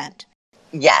content?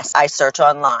 Yes, I search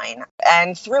online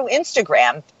and through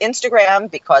Instagram.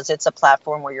 Instagram, because it's a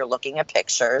platform where you're looking at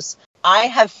pictures, I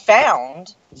have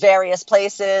found various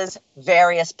places,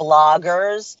 various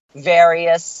bloggers,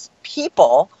 various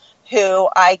people who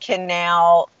I can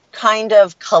now kind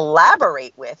of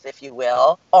collaborate with, if you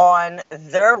will, on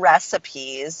their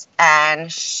recipes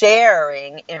and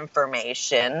sharing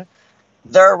information,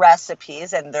 their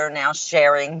recipes, and they're now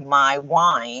sharing my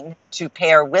wine to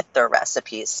pair with their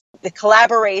recipes. The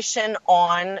collaboration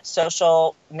on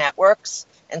social networks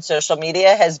and social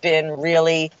media has been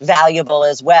really valuable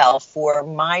as well for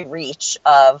my reach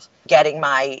of getting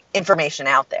my information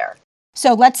out there.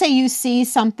 So let's say you see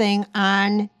something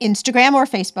on Instagram or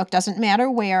Facebook, doesn't matter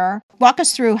where. Walk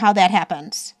us through how that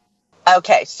happens.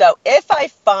 Okay, so if I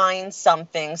find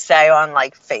something, say on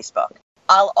like Facebook,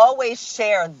 I'll always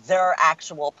share their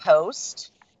actual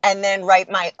post and then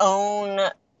write my own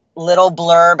little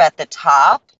blurb at the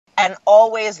top and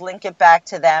always link it back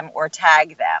to them or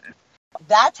tag them.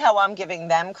 That's how I'm giving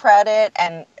them credit,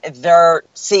 and they're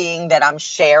seeing that I'm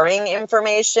sharing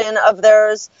information of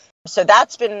theirs. So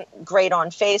that's been great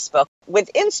on Facebook. With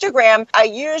Instagram, I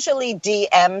usually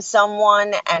DM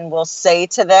someone and will say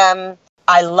to them,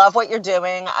 I love what you're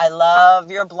doing. I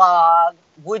love your blog.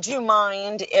 Would you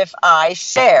mind if I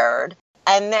shared?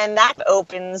 And then that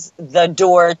opens the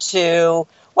door to,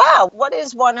 wow, what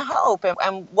is One Hope?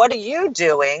 And what are you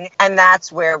doing? And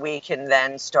that's where we can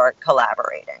then start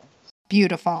collaborating.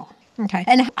 Beautiful. Okay.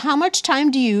 And how much time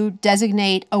do you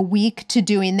designate a week to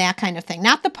doing that kind of thing?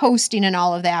 Not the posting and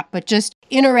all of that, but just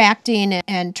interacting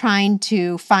and trying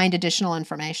to find additional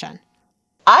information.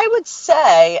 I would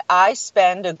say I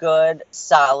spend a good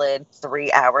solid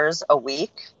 3 hours a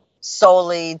week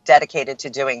solely dedicated to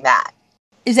doing that.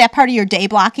 Is that part of your day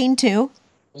blocking too?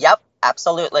 Yep,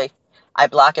 absolutely. I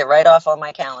block it right off on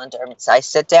my calendar. I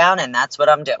sit down and that's what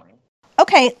I'm doing.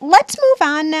 Okay, let's move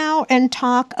on now and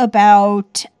talk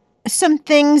about some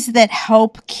things that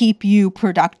help keep you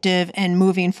productive and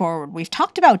moving forward. We've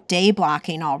talked about day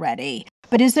blocking already,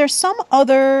 but is there some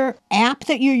other app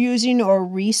that you're using or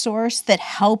resource that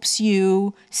helps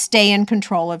you stay in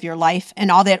control of your life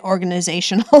and all that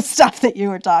organizational stuff that you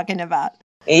were talking about?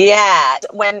 Yeah.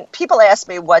 When people ask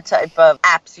me what type of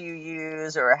apps you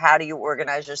use or how do you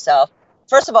organize yourself,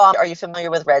 first of all, are you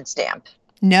familiar with Red Stamp?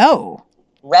 No.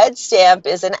 Red Stamp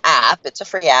is an app. It's a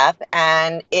free app,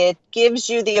 and it gives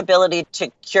you the ability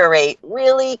to curate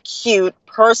really cute,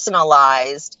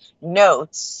 personalized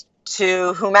notes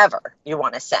to whomever you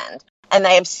want to send. And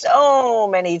they have so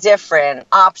many different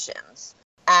options.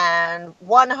 And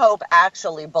One Hope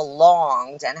actually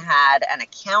belonged and had an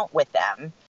account with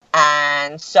them.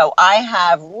 And so I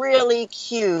have really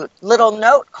cute little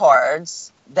note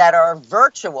cards that are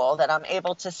virtual that I'm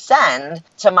able to send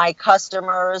to my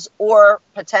customers or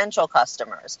potential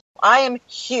customers. I am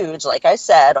huge, like I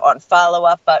said, on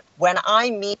follow-up, but when I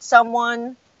meet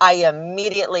someone, I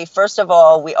immediately, first of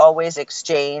all, we always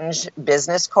exchange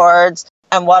business cards.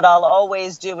 And what I'll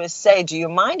always do is say, do you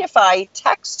mind if I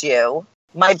text you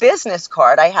my business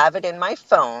card? I have it in my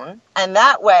phone. And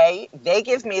that way they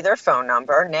give me their phone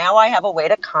number. Now I have a way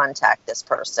to contact this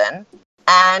person.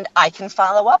 And I can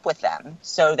follow up with them.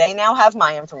 So they now have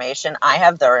my information. I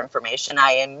have their information.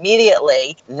 I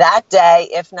immediately, that day,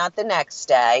 if not the next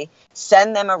day,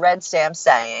 send them a red stamp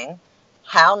saying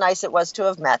how nice it was to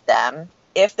have met them.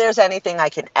 If there's anything I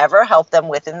can ever help them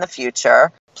with in the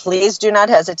future, please do not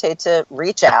hesitate to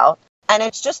reach out. And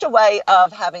it's just a way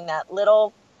of having that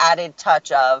little added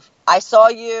touch of, I saw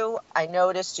you, I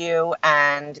noticed you,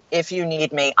 and if you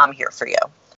need me, I'm here for you.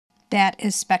 That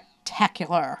is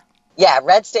spectacular. Yeah,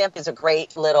 Red Stamp is a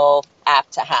great little app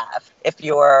to have if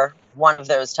you're one of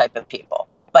those type of people.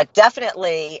 But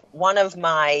definitely one of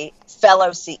my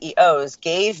fellow CEOs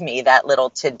gave me that little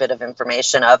tidbit of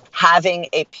information of having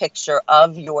a picture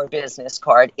of your business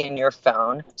card in your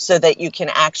phone so that you can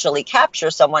actually capture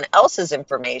someone else's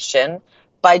information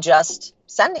by just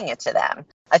sending it to them.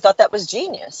 I thought that was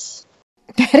genius.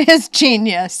 It is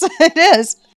genius. It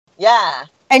is. Yeah.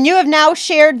 And you have now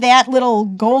shared that little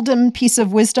golden piece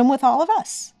of wisdom with all of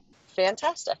us.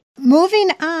 Fantastic.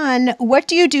 Moving on, what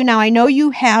do you do now? I know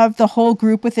you have the whole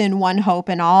group within One Hope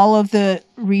and all of the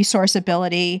resource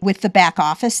ability with the back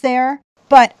office there.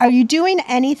 But are you doing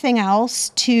anything else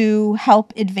to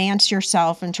help advance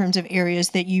yourself in terms of areas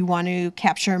that you want to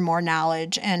capture more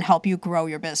knowledge and help you grow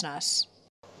your business?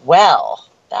 Well,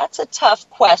 that's a tough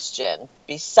question.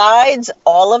 Besides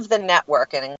all of the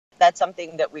networking, that's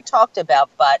something that we talked about,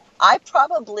 but I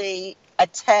probably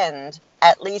attend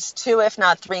at least 2, if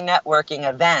not 3 networking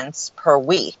events per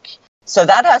week. So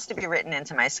that has to be written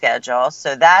into my schedule.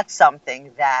 So that's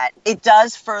something that it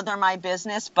does further my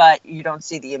business, but you don't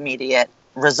see the immediate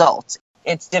results.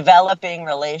 It's developing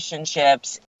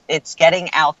relationships. It's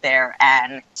getting out there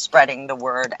and spreading the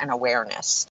word and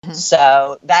awareness. Mm-hmm.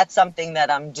 So that's something that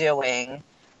I'm doing.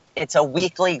 It's a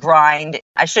weekly grind.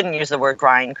 I shouldn't use the word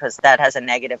grind because that has a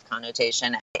negative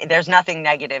connotation. There's nothing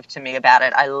negative to me about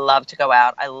it. I love to go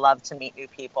out. I love to meet new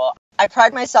people. I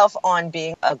pride myself on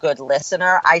being a good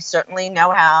listener. I certainly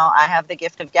know how. I have the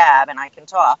gift of gab and I can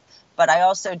talk, but I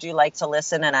also do like to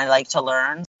listen and I like to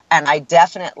learn. And I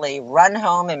definitely run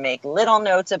home and make little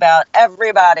notes about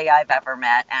everybody I've ever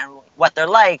met and what their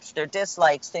likes, their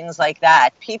dislikes, things like that.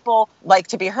 People like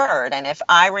to be heard. And if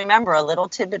I remember a little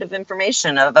tidbit of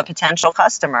information of a potential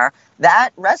customer, that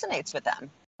resonates with them.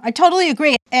 I totally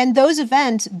agree. And those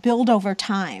events build over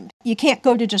time. You can't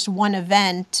go to just one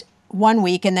event one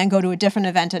week and then go to a different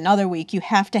event another week. You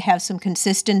have to have some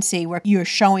consistency where you're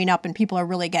showing up and people are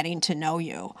really getting to know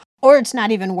you. Or it's not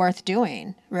even worth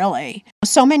doing, really.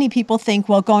 So many people think,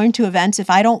 well, going to events, if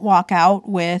I don't walk out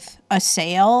with a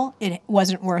sale, it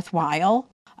wasn't worthwhile.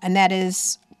 And that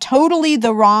is totally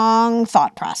the wrong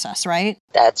thought process, right?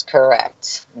 That's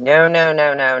correct. No, no,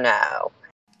 no, no, no.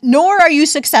 Nor are you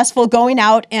successful going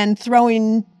out and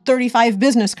throwing 35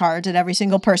 business cards at every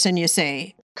single person you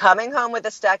see. Coming home with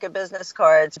a stack of business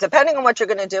cards, depending on what you're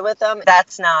going to do with them,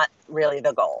 that's not really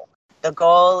the goal. The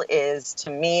goal is to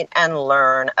meet and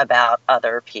learn about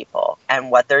other people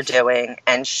and what they're doing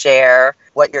and share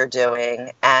what you're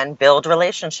doing and build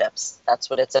relationships. That's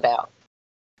what it's about.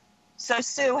 So,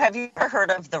 Sue, have you ever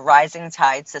heard of the Rising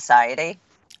Tide Society?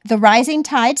 The Rising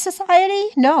Tide Society?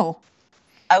 No.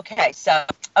 Okay, so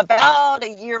about a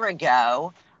year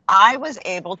ago, I was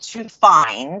able to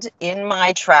find in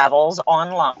my travels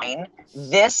online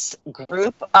this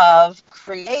group of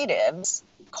creatives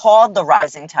called the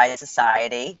Rising Tide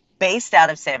Society, based out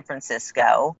of San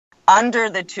Francisco, under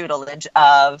the tutelage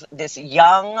of this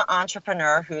young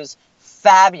entrepreneur who's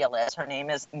fabulous. Her name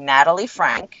is Natalie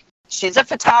Frank. She's a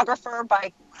photographer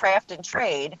by craft and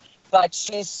trade, but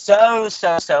she's so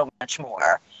much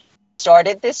more.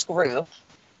 Started this group,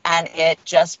 and it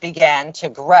just began to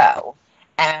grow.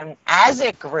 And as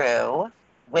it grew,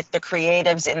 with the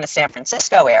creatives in the San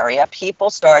Francisco area, people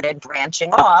started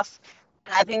branching off,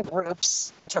 having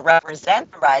groups to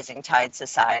represent the Rising Tide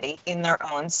Society in their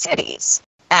own cities.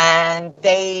 And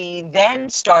they then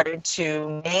started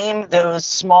to name those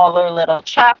smaller little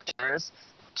chapters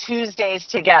Tuesdays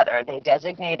together. They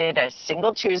designated a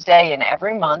single Tuesday in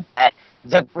every month that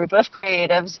the group of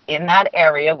creatives in that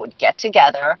area would get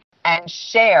together and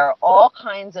share all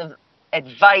kinds of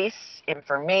advice,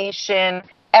 information,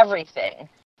 everything.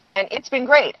 And it's been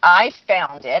great. I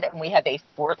found it, and we have a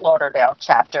Fort Lauderdale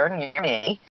chapter near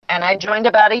me, and I joined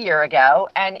about a year ago,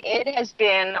 and it has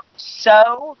been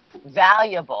so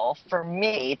valuable for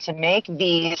me to make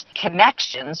these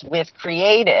connections with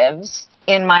creatives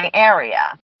in my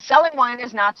area. Selling wine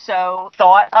is not so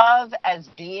thought of as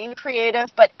being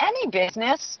creative, but any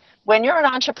business, when you're an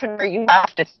entrepreneur, you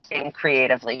have to think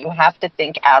creatively. You have to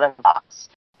think out of the box.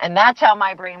 And that's how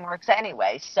my brain works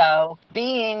anyway. So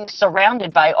being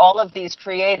surrounded by all of these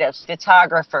creatives,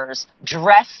 photographers,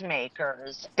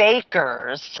 dressmakers,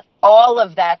 bakers, all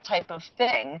of that type of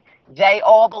thing, they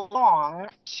all belong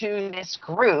to this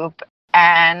group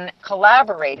and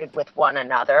collaborated with one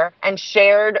another and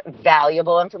shared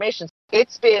valuable information.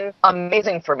 It's been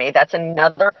amazing for me. That's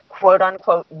another quote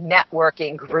unquote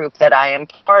networking group that I am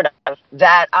part of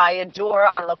that I adore.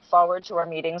 I look forward to our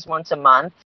meetings once a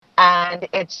month. And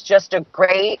it's just a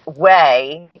great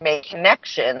way to make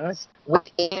connections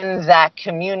within that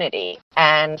community.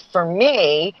 And for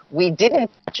me, we didn't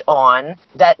touch on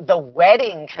that the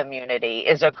wedding community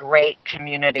is a great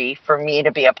community for me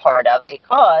to be a part of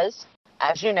because,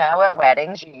 as you know, at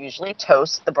weddings, you usually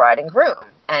toast the bride and groom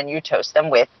and you toast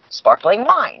them with sparkling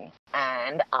wine.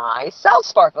 And I sell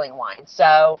sparkling wine.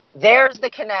 So there's the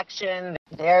connection.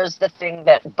 There's the thing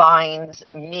that binds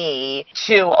me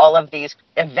to all of these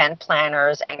event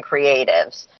planners and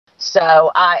creatives.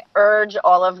 So I urge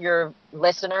all of your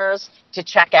listeners to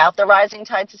check out the Rising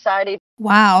Tide Society.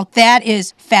 Wow, that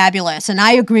is fabulous. And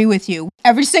I agree with you.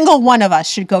 Every single one of us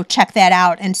should go check that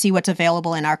out and see what's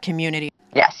available in our community.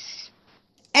 Yes.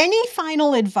 Any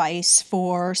final advice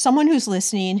for someone who's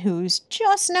listening, who's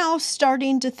just now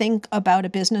starting to think about a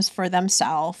business for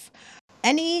themselves?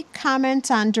 Any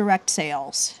comments on direct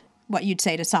sales? What you'd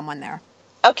say to someone there?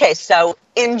 Okay, so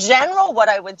in general, what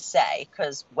I would say,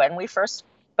 because when we first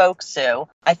spoke, Sue,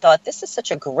 I thought this is such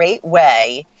a great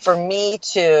way for me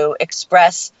to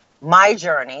express my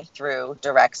journey through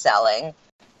direct selling.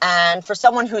 And for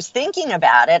someone who's thinking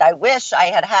about it, I wish I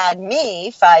had had me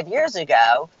 5 years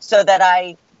ago so that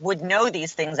I would know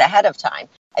these things ahead of time.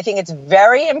 I think it's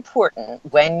very important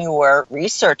when you're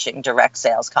researching direct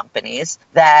sales companies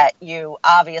that you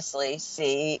obviously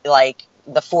see like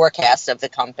the forecast of the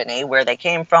company, where they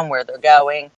came from, where they're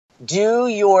going. Do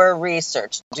your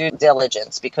research, due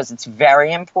diligence, because it's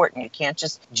very important. You can't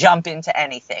just jump into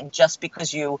anything just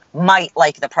because you might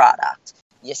like the product.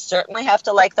 You certainly have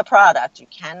to like the product. You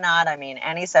cannot,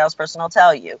 any salesperson will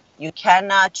tell you, you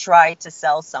cannot try to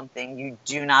sell something you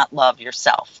do not love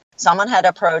yourself. Someone had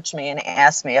approached me and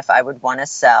asked me if I would want to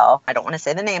sell, I don't want to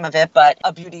say the name of it, but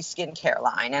a beauty skincare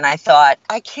line. And I thought,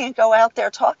 I can't go out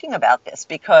there talking about this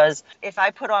because if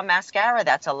I put on mascara,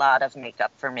 that's a lot of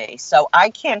makeup for me. So I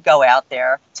can't go out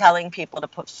there telling people to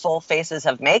put full faces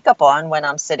of makeup on when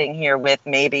I'm sitting here with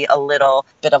maybe a little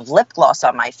bit of lip gloss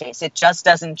on my face. It just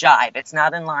doesn't jive. It's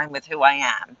not in line with who I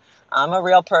am. I'm a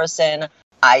real person.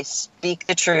 I speak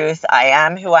the truth. I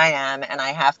am who I am, and I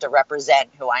have to represent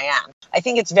who I am. I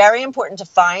think it's very important to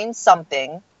find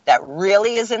something that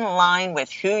really is in line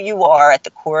with who you are at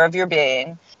the core of your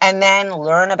being, and then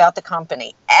learn about the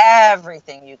company.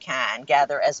 Everything you can,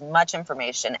 gather as much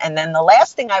information. And then the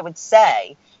last thing I would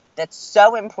say that's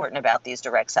so important about these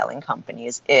direct selling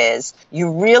companies is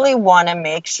you really want to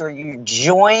make sure you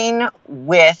join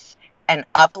with an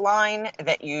upline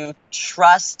that you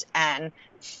trust and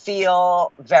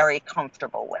feel very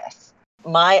comfortable with.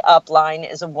 My upline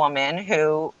is a woman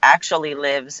who actually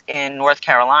lives in North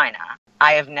Carolina.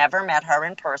 I have never met her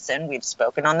in person. We've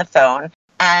spoken on the phone.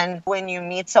 And when you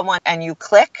meet someone and you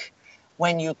click,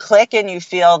 when you click and you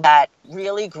feel that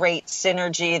really great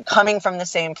synergy coming from the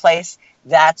same place,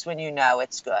 that's when you know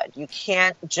it's good. You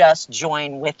can't just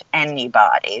join with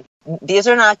anybody. These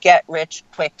are not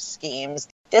get-rich-quick schemes.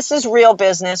 This is real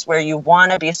business where you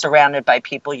want to be surrounded by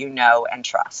people you know and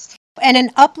trust. And an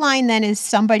upline then is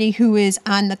somebody who is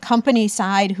on the company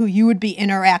side who you would be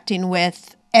interacting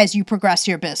with as you progress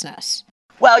your business.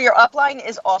 Well, your upline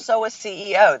is also a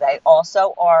CEO. They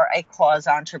also are a cause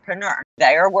entrepreneur.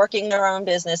 They are working their own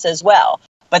business as well.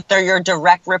 But they're your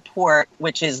direct report,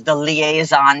 which is the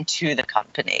liaison to the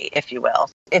company, if you will.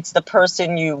 It's the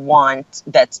person you want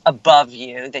that's above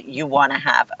you that you want to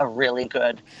have a really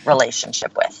good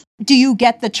relationship with. Do you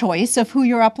get the choice of who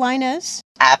your upline is?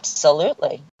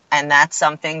 Absolutely. And that's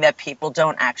something that people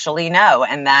don't actually know.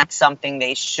 And that's something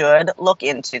they should look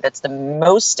into. That's the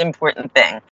most important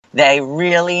thing. They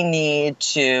really need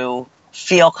to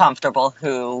feel comfortable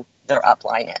who their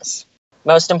upline is.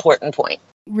 Most important point.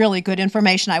 Really good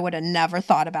information. I would have never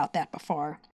thought about that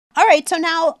before. All right, so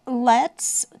now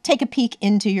let's take a peek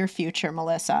into your future,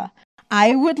 Melissa.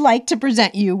 I would like to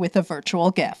present you with a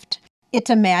virtual gift. It's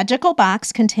a magical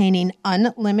box containing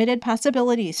unlimited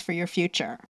possibilities for your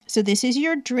future. So this is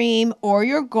your dream or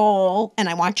your goal, and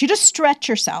I want you to stretch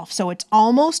yourself so it's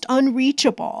almost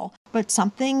unreachable, but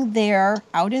something there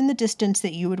out in the distance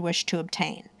that you would wish to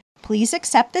obtain. Please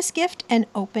accept this gift and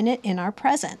open it in our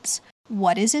presence.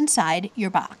 What is inside your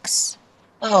box?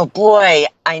 Oh boy,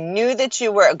 I knew that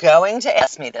you were going to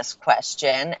ask me this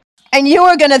question. And you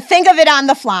were going to think of it on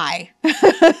the fly.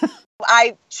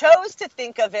 I chose to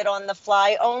think of it on the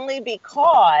fly only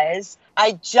because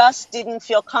I just didn't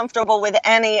feel comfortable with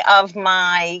any of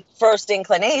my first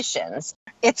inclinations.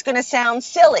 It's going to sound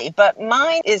silly, but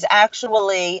mine is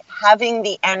actually having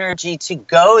the energy to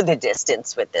go the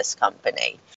distance with this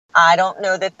company. I don't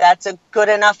know that that's a good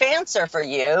enough answer for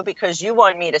you because you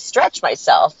want me to stretch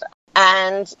myself.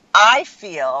 And I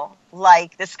feel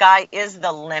like the sky is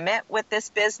the limit with this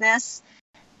business.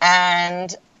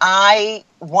 And I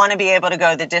want to be able to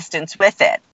go the distance with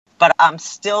it. But I'm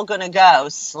still going to go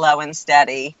slow and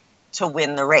steady to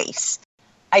win the race.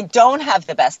 I don't have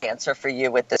the best answer for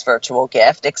you with this virtual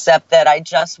gift, except that I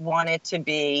just want it to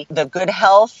be the good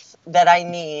health that I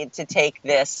need to take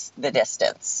this the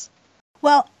distance.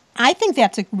 Well, I think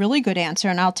that's a really good answer,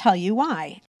 and I'll tell you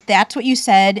why. That's what you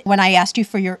said when I asked you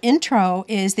for your intro,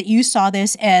 is that you saw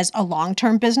this as a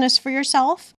long-term business for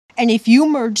yourself. And if you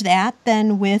merge that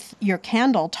then with your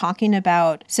candle, talking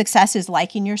about success is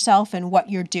liking yourself and what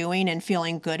you're doing and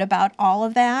feeling good about all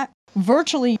of that,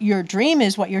 virtually your dream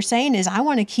is what you're saying is, I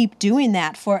want to keep doing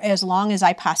that for as long as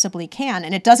I possibly can.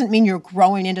 And it doesn't mean you're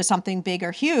growing into something big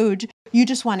or huge. You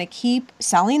just want to keep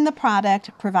selling the product,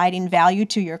 providing value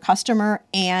to your customer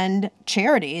and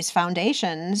charities,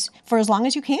 foundations, for as long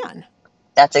as you can.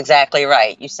 That's exactly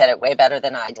right. You said it way better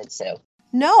than I did, Sue.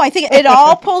 No, I think it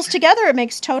all pulls together. It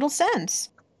makes total sense.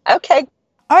 Okay.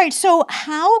 All right. So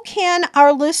how can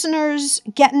our listeners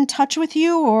get in touch with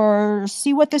you or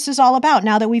see what this is all about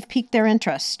now that we've piqued their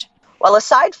interest? Well,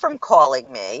 aside from calling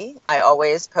me, I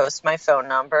always post my phone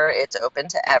number. It's open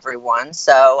to everyone.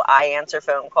 So I answer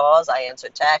phone calls, I answer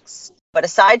texts. But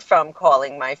aside from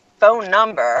calling my phone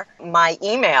number, my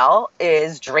email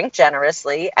is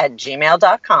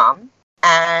drinkgenerously@gmail.com.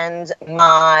 And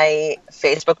my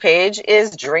Facebook page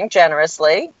is Drink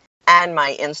Generously. And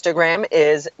my Instagram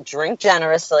is Drink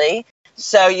Generously.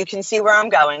 So you can see where I'm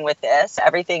going with this.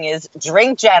 Everything is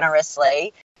Drink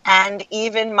Generously. And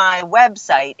even my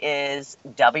website is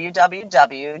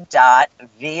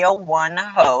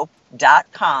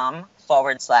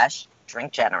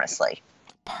www.via1hope.com/Drink Generously.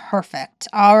 Perfect.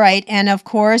 All right. And of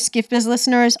course, Gift Biz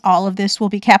listeners, all of this will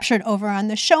be captured over on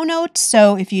the show notes.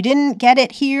 So if you didn't get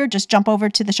it here, just jump over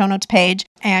to the show notes page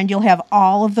and you'll have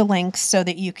all of the links so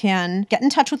that you can get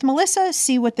in touch with Melissa,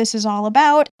 see what this is all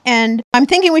about. And I'm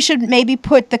thinking we should maybe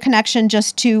put the connection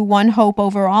just to One Hope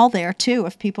overall there too,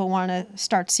 if people want to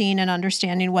start seeing and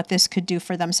understanding what this could do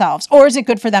for themselves. Or is it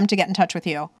good for them to get in touch with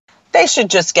you? They should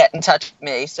just get in touch with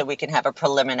me so we can have a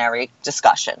preliminary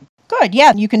discussion. Good.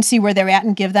 Yeah. You can see where they're at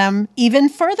and give them even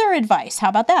further advice. How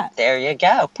about that? There you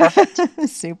go. Perfect.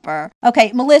 Super.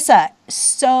 Okay, Melissa,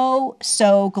 so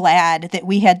glad that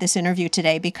we had this interview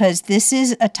today because this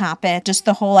is a topic, just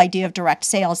the whole idea of direct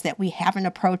sales that we haven't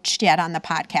approached yet on the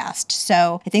podcast.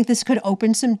 So I think this could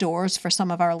open some doors for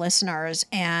some of our listeners,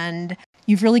 and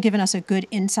you've really given us a good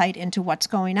insight into what's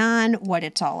going on, what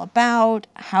it's all about,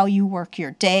 how you work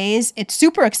your days. It's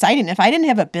super exciting. If I didn't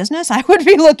have a business, I would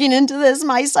be looking into this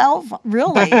myself.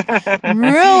 Really,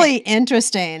 really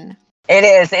interesting. It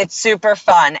is. It's super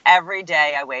fun. Every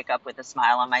day I wake up with a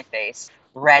smile on my face,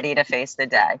 ready to face the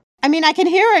day. I mean, I can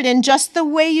hear it in just the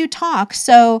way you talk.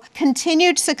 So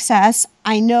continued success.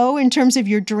 I know in terms of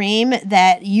your dream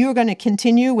that you're going to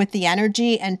continue with the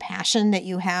energy and passion that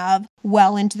you have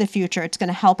well into the future. It's going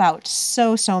to help out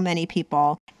so many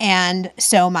people. And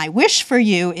so my wish for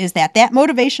you is that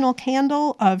motivational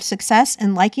candle of success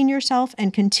and liking yourself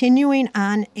and continuing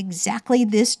on exactly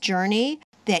this journey,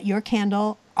 that your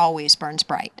candle always burns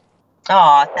bright.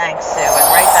 Oh, thanks, Sue. And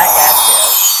right back at you.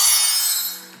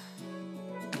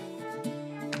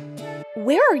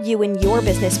 Where are you in your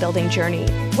business building journey?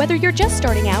 Whether you're just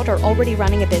starting out or already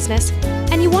running a business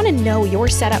and you want to know you're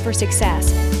set up for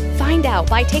success, find out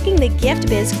by taking the Gift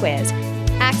Biz Quiz.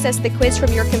 Access the quiz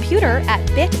from your computer at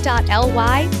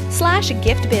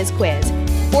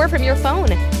bit.ly/giftbizquiz or from your phone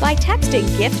by texting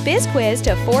Gift Biz Quiz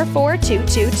to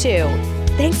 44222.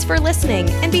 Thanks for listening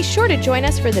and be sure to join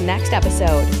us for the next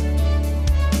episode.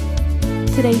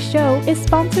 Today's show is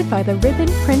sponsored by the Ribbon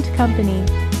Print Company.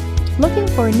 Looking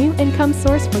for a new income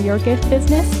source for your gift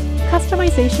business?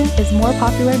 Customization is more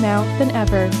popular now than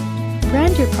ever.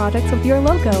 Brand your products with your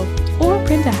logo or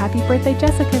print a Happy Birthday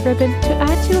Jessica ribbon to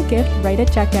add to a gift right at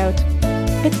checkout.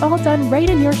 It's all done right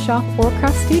in your shop or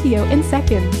craft studio in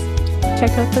seconds.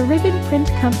 Check out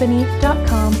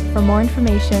theribbonprintcompany.com for more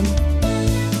information.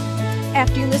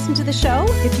 After you listen to the show,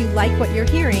 if you like what you're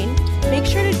hearing, make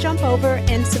sure to jump over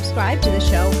and subscribe to the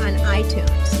show on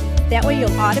iTunes. That way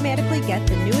you'll automatically get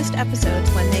the newest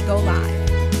episodes when they go live.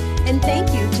 And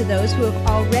thank you to those who have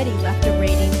already left a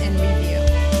rating and review.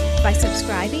 By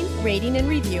subscribing, rating, and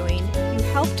reviewing, you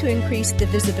help to increase the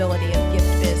visibility of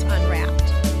Gift Biz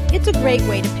Unwrapped. It's a great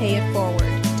way to pay it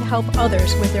forward to help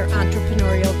others with their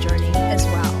entrepreneurial journey as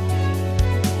well.